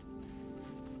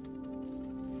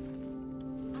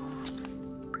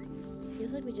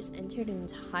 Feels like we just entered an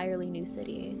entirely new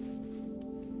city.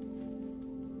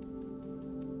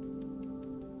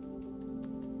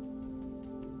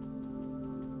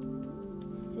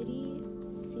 City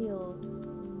sealed.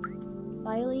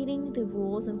 Violating the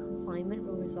rules of confinement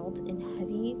will result in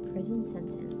heavy prison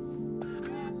sentence.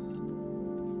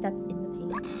 Step in the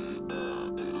paint.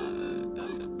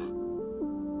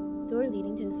 Door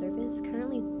leading to the surface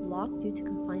currently locked due to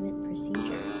confinement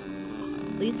procedure.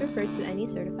 Please refer to any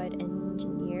certified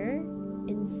engineer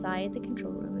inside the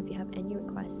control room if you have any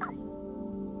requests.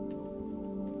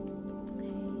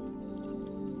 Okay.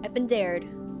 I've been dared.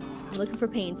 I'm looking for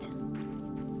paint.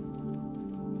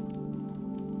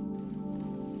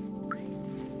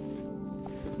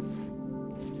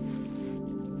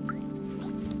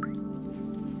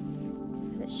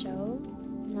 Does it show?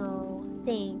 No.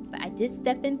 Dang, but I did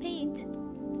step in paint.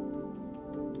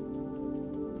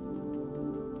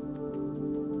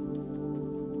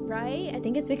 Right? I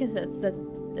think it's because of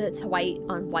it's white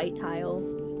on white tile.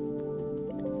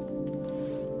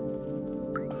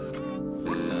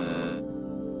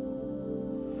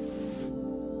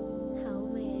 How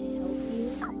may I help you?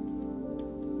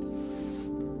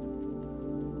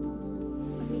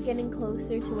 Are we getting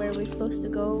closer to where we're supposed to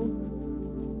go?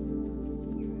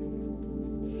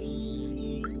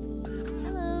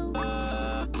 Hello.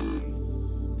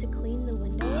 To clean the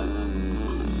windows?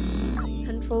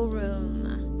 Control room.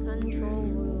 Control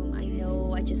room. I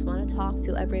know, I just want to talk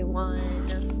to everyone.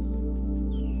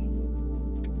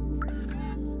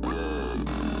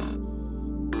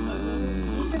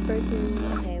 Please refer to...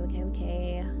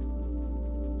 Okay.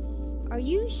 Are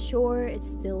you sure it's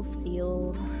still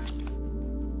sealed?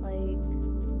 Like,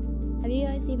 have you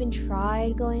guys even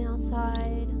tried going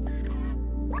outside?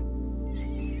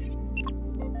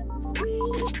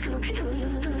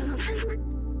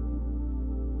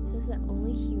 Says that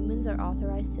only humans are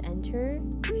authorized to enter.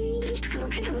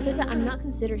 It says that I'm not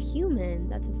considered human.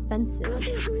 That's offensive.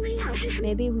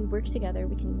 Maybe we work together,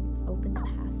 we can open the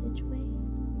passageway.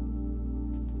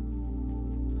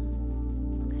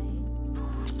 Okay.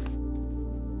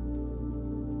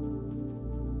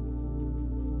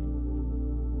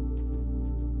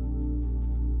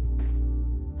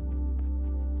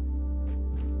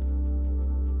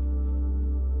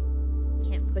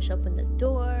 Can't push open the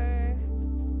door.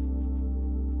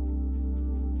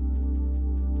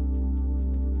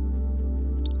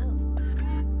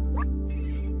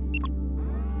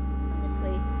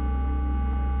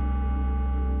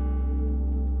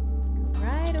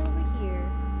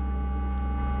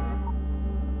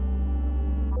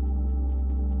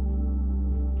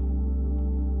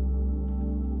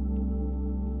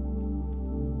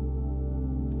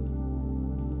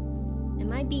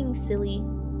 Being silly.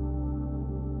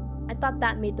 I thought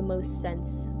that made the most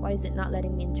sense. Why is it not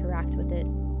letting me interact with it?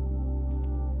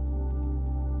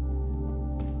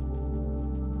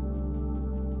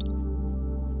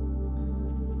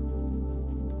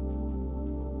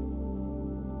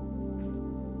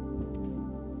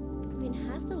 I mean, it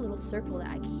has the little circle that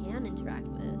I can interact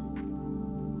with.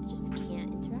 I just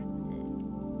can't interact with it.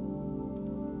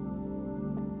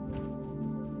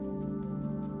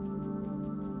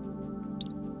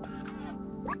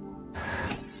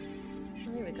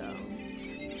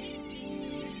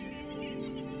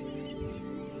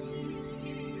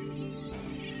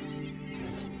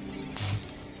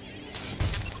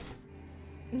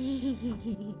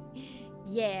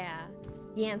 Yeah,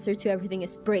 the answer to everything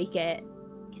is break it.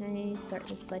 Can I start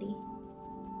this, buddy?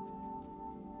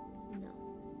 No.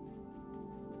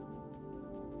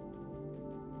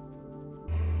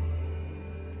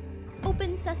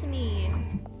 Open sesame!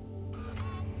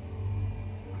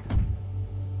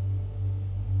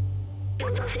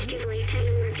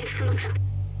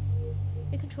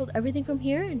 I controlled everything from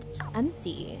here and it's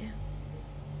empty.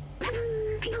 I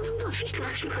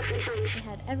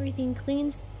had everything: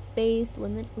 clean space,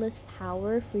 limitless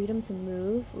power, freedom to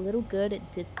move. Little good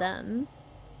it did them.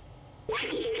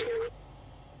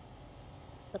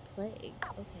 The plague,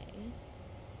 okay.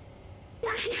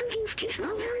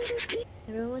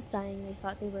 Everyone was dying, they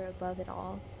thought they were above it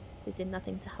all. They did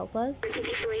nothing to help us.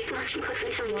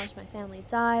 I watched my family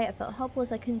die, I felt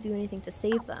helpless, I couldn't do anything to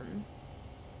save them.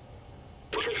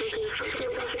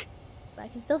 But but I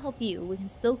can still help you. We can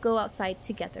still go outside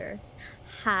together.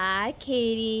 Hi,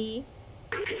 Katie.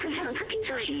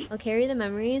 I'll carry the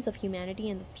memories of humanity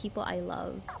and the people I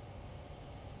love.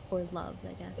 Or loved,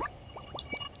 I guess.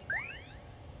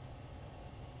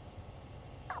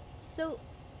 So,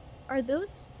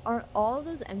 are all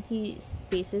those empty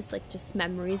spaces like just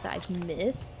memories that I've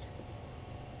missed?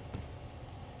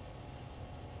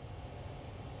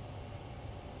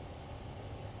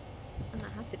 I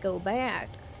might have to go back.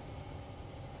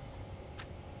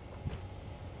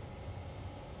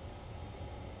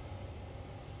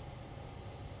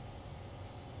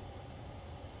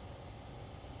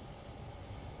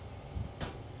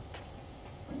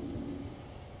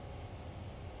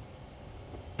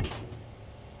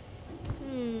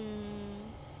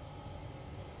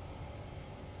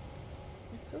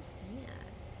 That's so sad.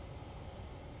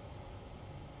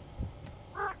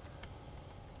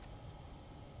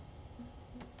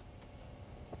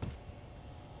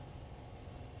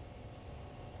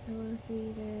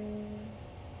 Elevator.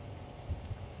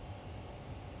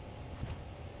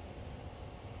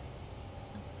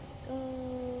 Up we go.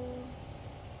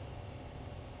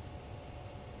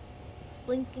 It's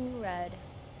blinking red.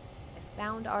 I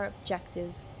found our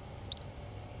objective.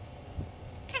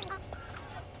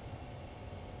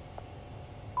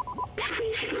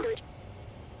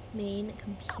 Main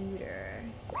computer.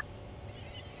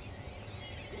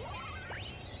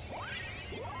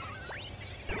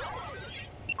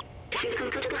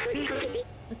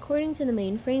 According to the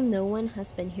mainframe, no one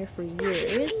has been here for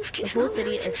years. The whole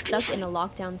city is stuck in a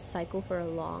lockdown cycle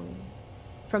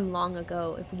from long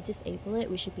ago. If we disable it,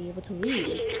 we should be able to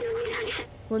leave.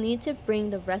 We'll need to bring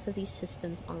the rest of these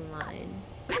systems online.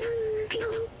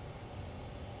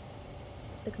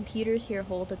 The computers here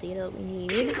hold the data that we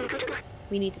need.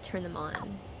 We need to turn them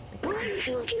on.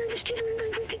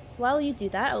 While you do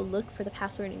that, I'll look for the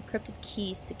password and encrypted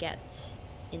keys to get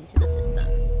into the system.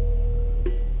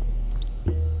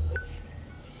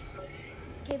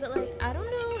 Okay, but like, I don't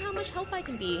know how much help I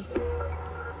can be.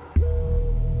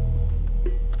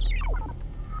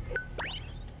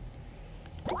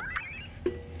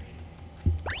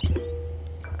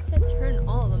 I said turn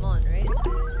all of them on, right?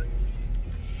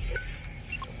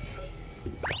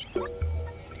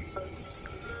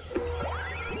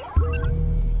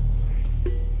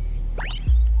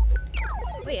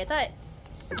 Wait, I thought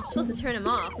I'm supposed to turn them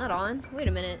off, not on. Wait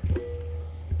a minute.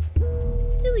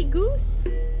 Silly goose.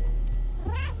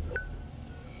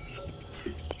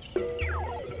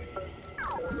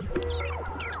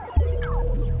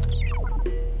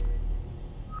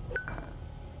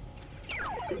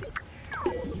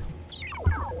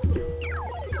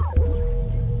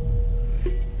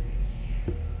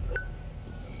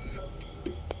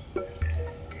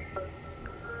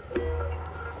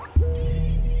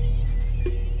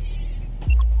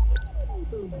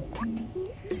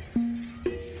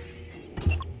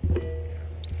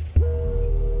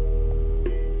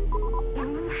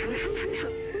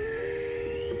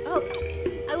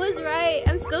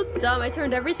 Dumb, I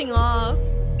turned everything off.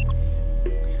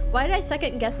 Why did I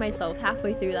second guess myself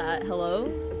halfway through that? Hello?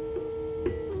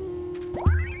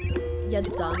 Ya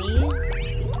dummy.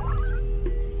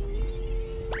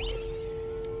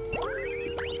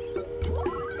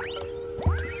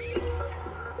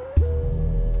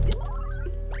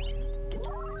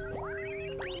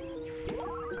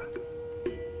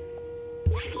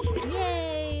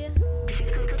 Yay!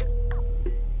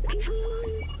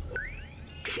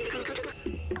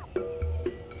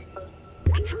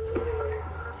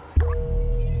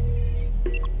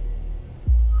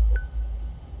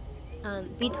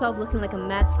 B12 looking like a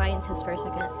mad scientist for a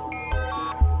second.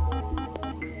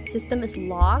 System is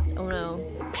locked? Oh no.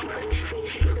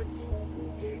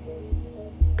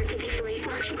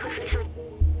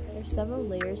 There's several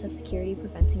layers of security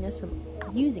preventing us from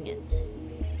using it.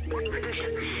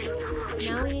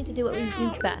 Now we need to do what we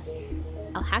do best.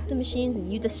 I'll hack the machines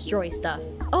and you destroy stuff.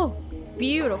 Oh,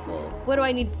 beautiful. What do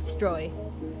I need to destroy?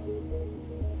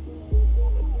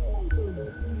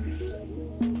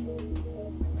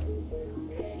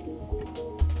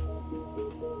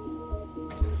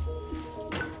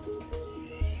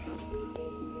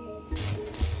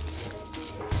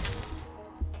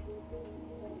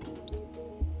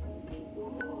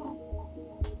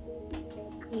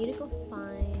 I need to go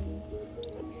find...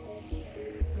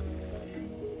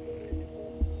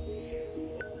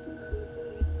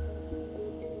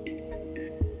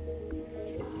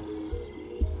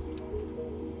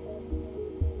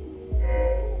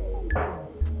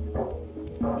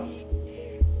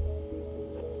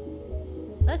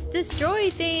 Let's destroy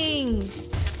things!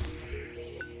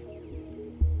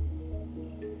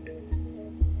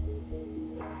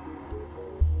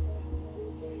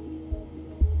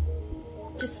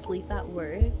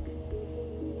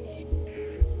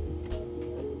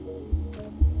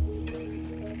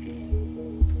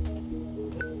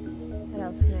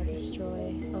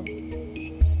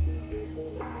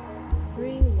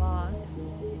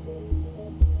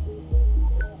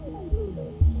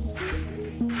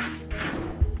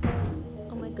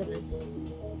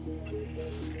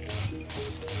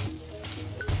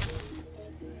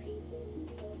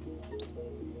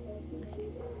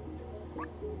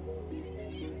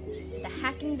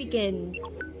 chickens.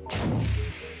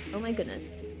 Oh my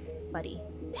goodness, buddy.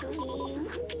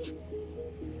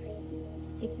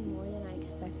 It's taking more than I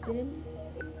expected.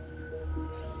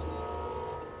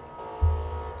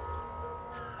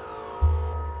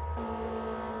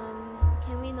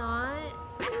 Can we not?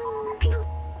 Can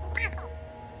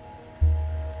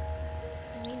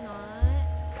we not?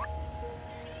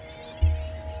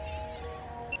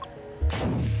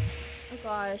 Oh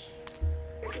gosh.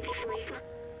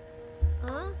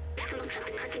 Huh?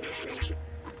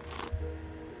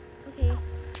 Okay.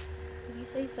 If you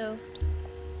say so.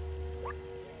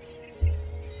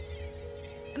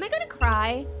 Am I gonna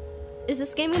cry? Is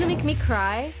this game gonna make me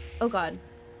cry? Oh god.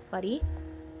 Buddy?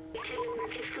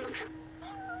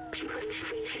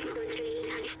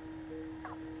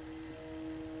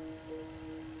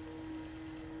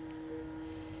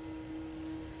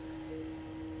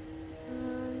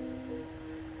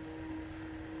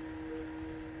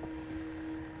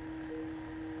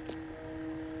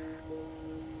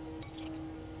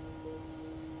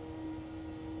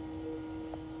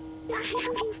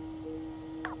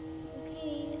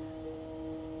 Okay.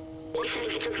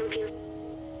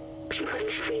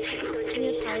 The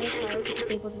power to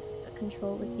disable this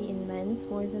control would be immense,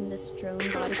 more than this drone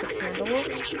body could handle.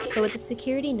 But with the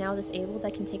security now disabled,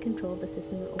 I can take control of the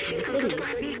system and open the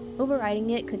city. Overriding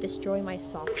it could destroy my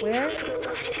software,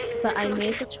 but I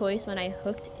made the choice when I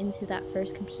hooked into that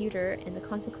first computer and the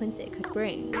consequence it could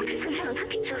bring.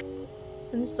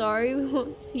 I'm sorry we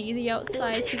won't see the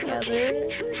outside together.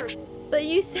 But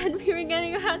you said we were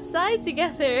gonna go outside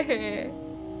together!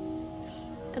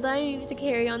 I thought I needed to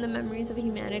carry on the memories of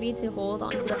humanity to hold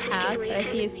on to the past, but I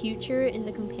see a future in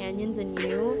the companions and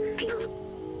you.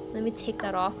 Let me take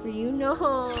that off for you.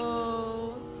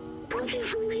 No!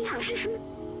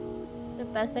 The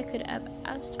best I could have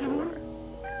asked for.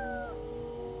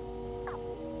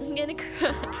 I'm gonna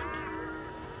cry.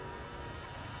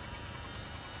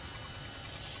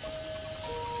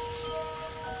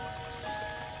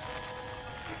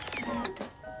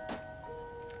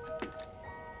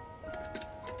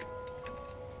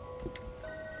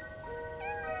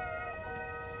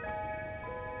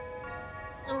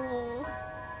 Oh.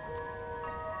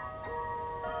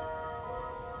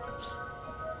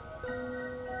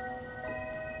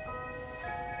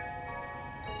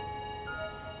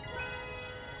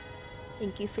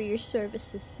 Thank you for your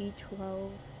services,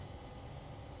 B12.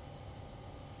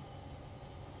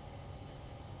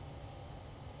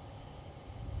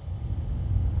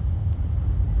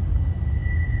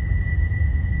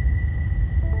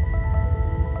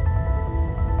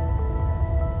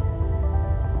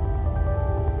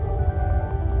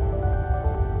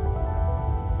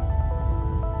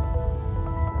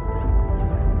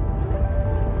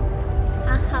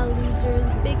 Haha, losers.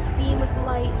 Big beam of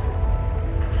light.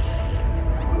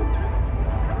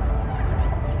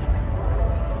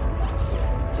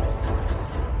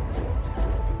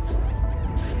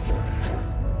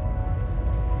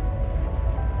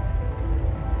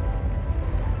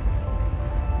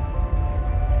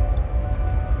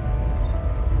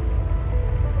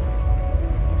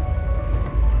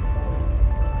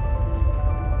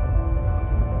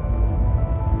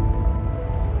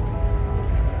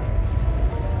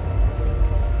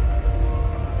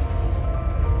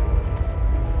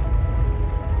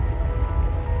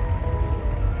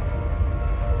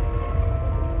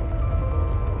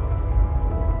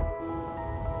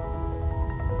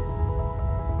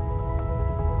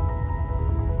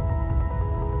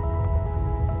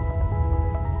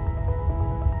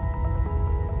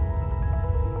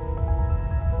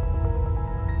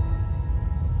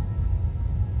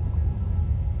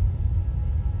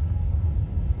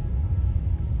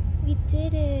 We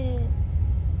did it.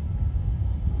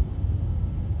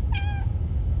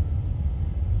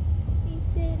 We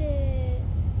did it.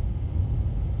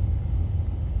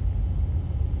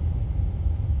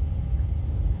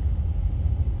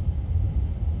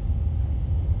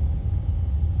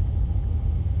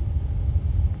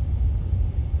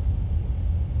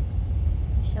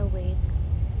 We shall wait.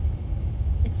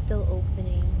 It's still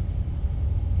opening.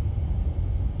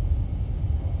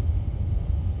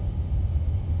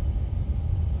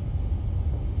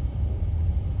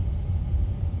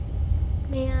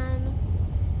 Man,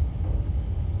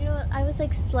 you know what? I was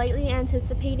like slightly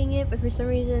anticipating it, but for some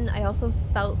reason I also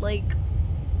felt like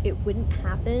it wouldn't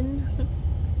happen.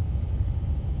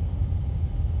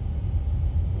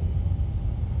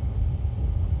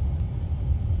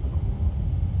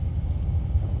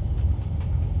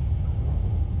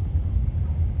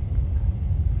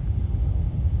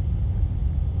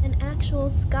 An actual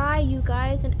sky, you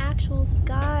guys, an actual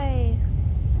sky.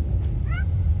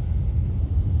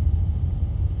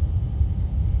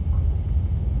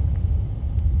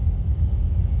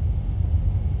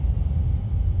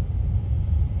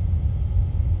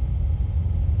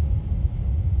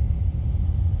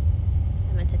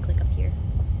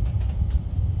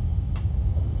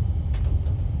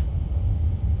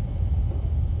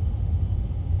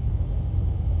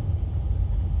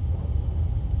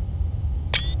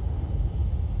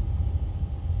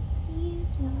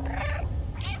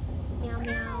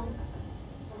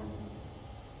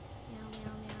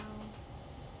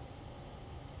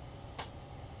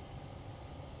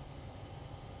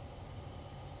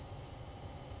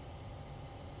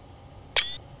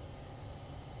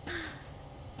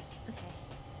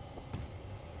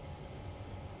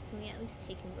 we at least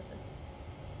take him with us?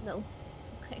 No.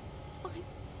 Okay, it's fine.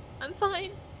 I'm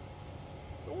fine.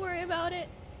 Don't worry about it.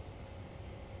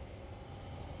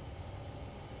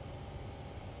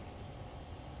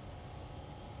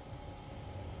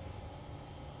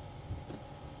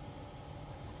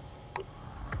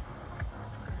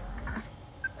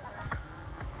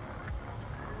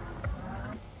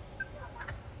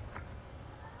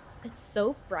 It's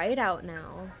so bright out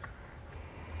now.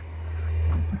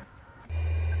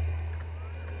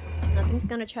 Nothing's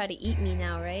gonna try to eat me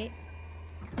now, right?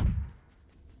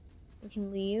 We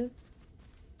can leave.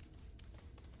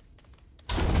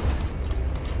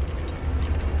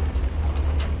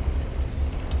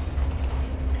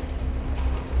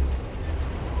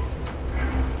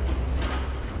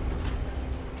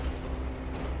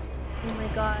 Oh my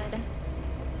god.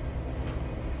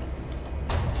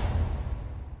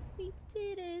 We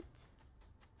did it.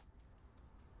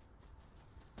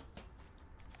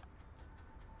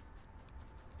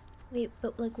 Wait,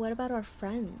 but like what about our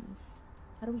friends?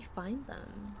 How do we find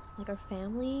them? Like our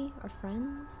family? Our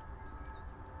friends?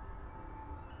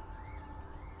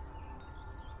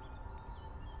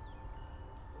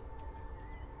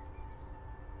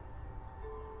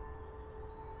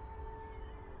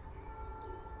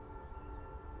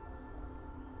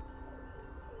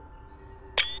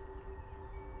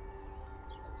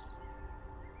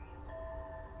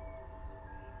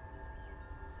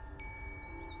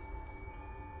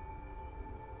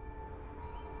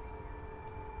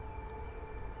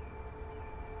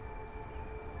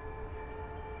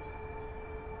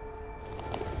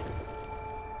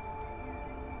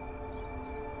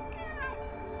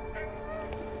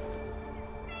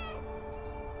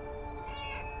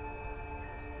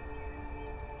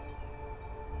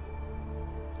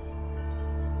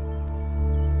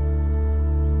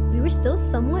 We were still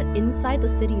somewhat inside the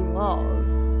city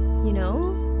walls, you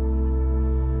know?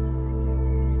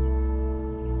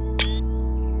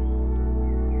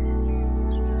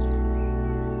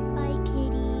 Bye,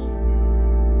 kitty.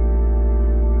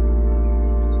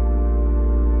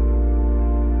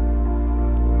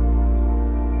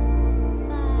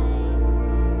 Bye.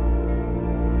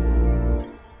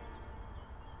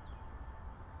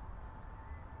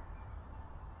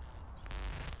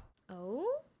 Oh?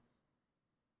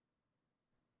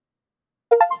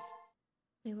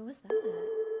 Wait, what was that?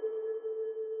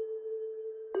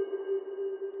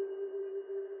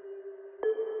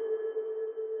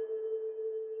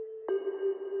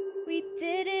 We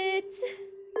did it!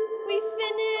 We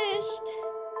finished!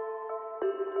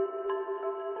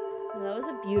 That was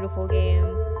a beautiful game.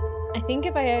 I think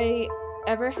if I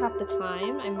ever have the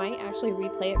time, I might actually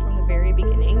replay it from the very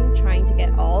beginning, trying to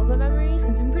get all of the memories,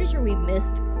 since I'm pretty sure we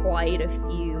missed quite a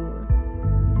few.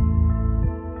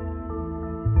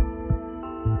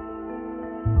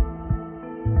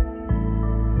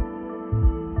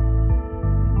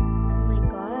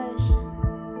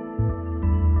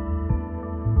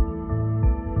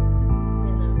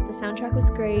 Soundtrack was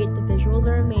great, the visuals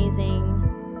are amazing.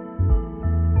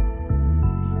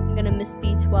 I'm gonna miss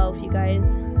B12, you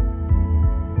guys.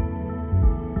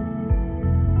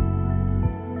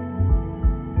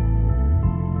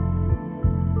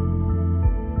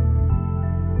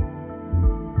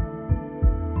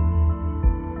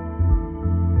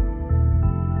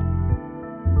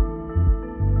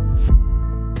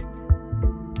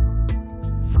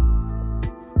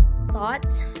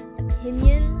 Thoughts?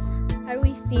 Opinions? How do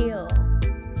we feel?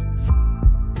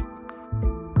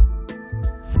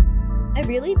 I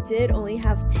really did only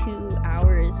have 2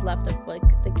 hours left of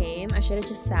like the game. I should have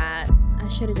just sat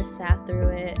through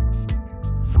it.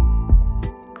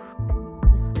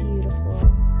 It was beautiful.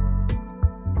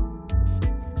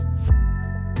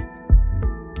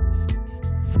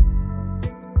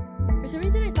 For some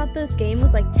reason I thought this game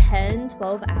was like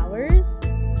 10-12 hours.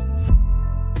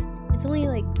 It's only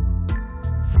like,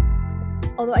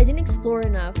 although I didn't explore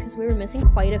enough because we were missing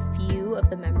quite a few of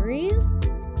the memories.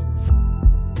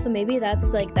 So maybe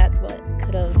that's what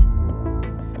could have,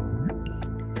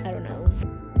 I don't know,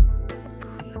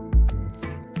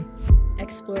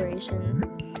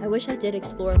 exploration. I wish I did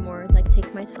explore more, like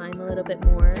take my time a little bit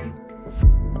more.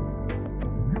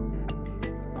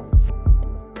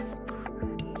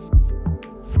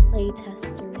 Play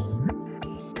testers.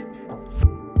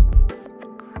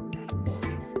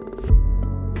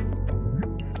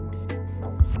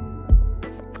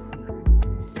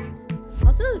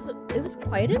 Also, it was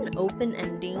quite an open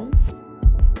ending.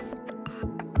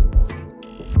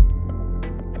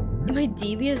 My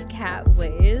devious cat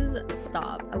ways.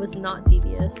 Stop. I was not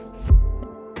devious.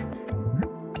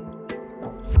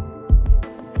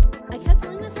 I kept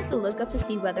telling myself to look up to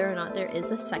see whether or not there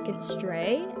is a second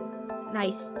Stray, and I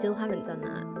still haven't done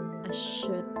that.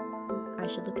 I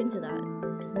should look into that,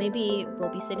 because maybe we'll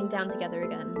be sitting down together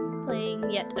again, playing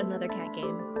yet another cat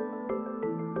game.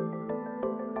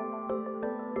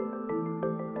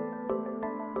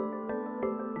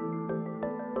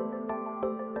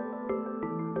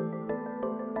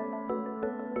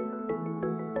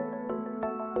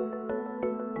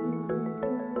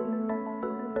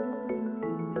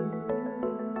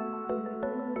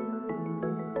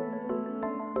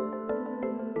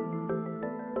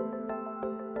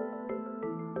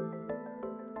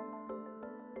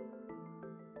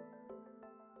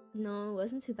 No, it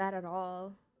wasn't too bad at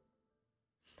all.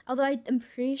 Although I'm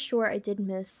pretty sure I did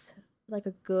miss like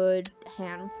a good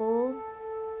handful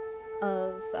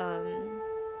of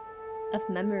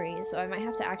memories, so I might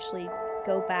have to actually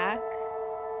go back.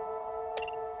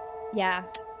 Yeah.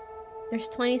 There's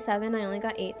 27, I only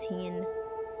got 18.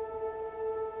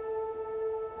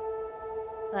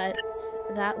 But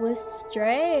that was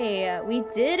Stray. We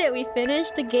did it. We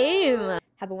finished the game.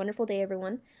 Have a wonderful day,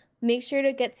 everyone. Make sure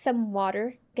to get some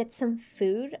water, get some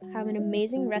food, have an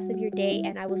amazing rest of your day,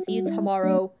 and I will see you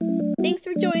tomorrow. Thanks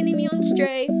for joining me on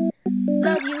Stray.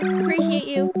 Love you, appreciate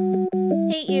you,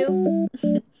 hate you,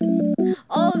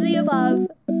 all of the above.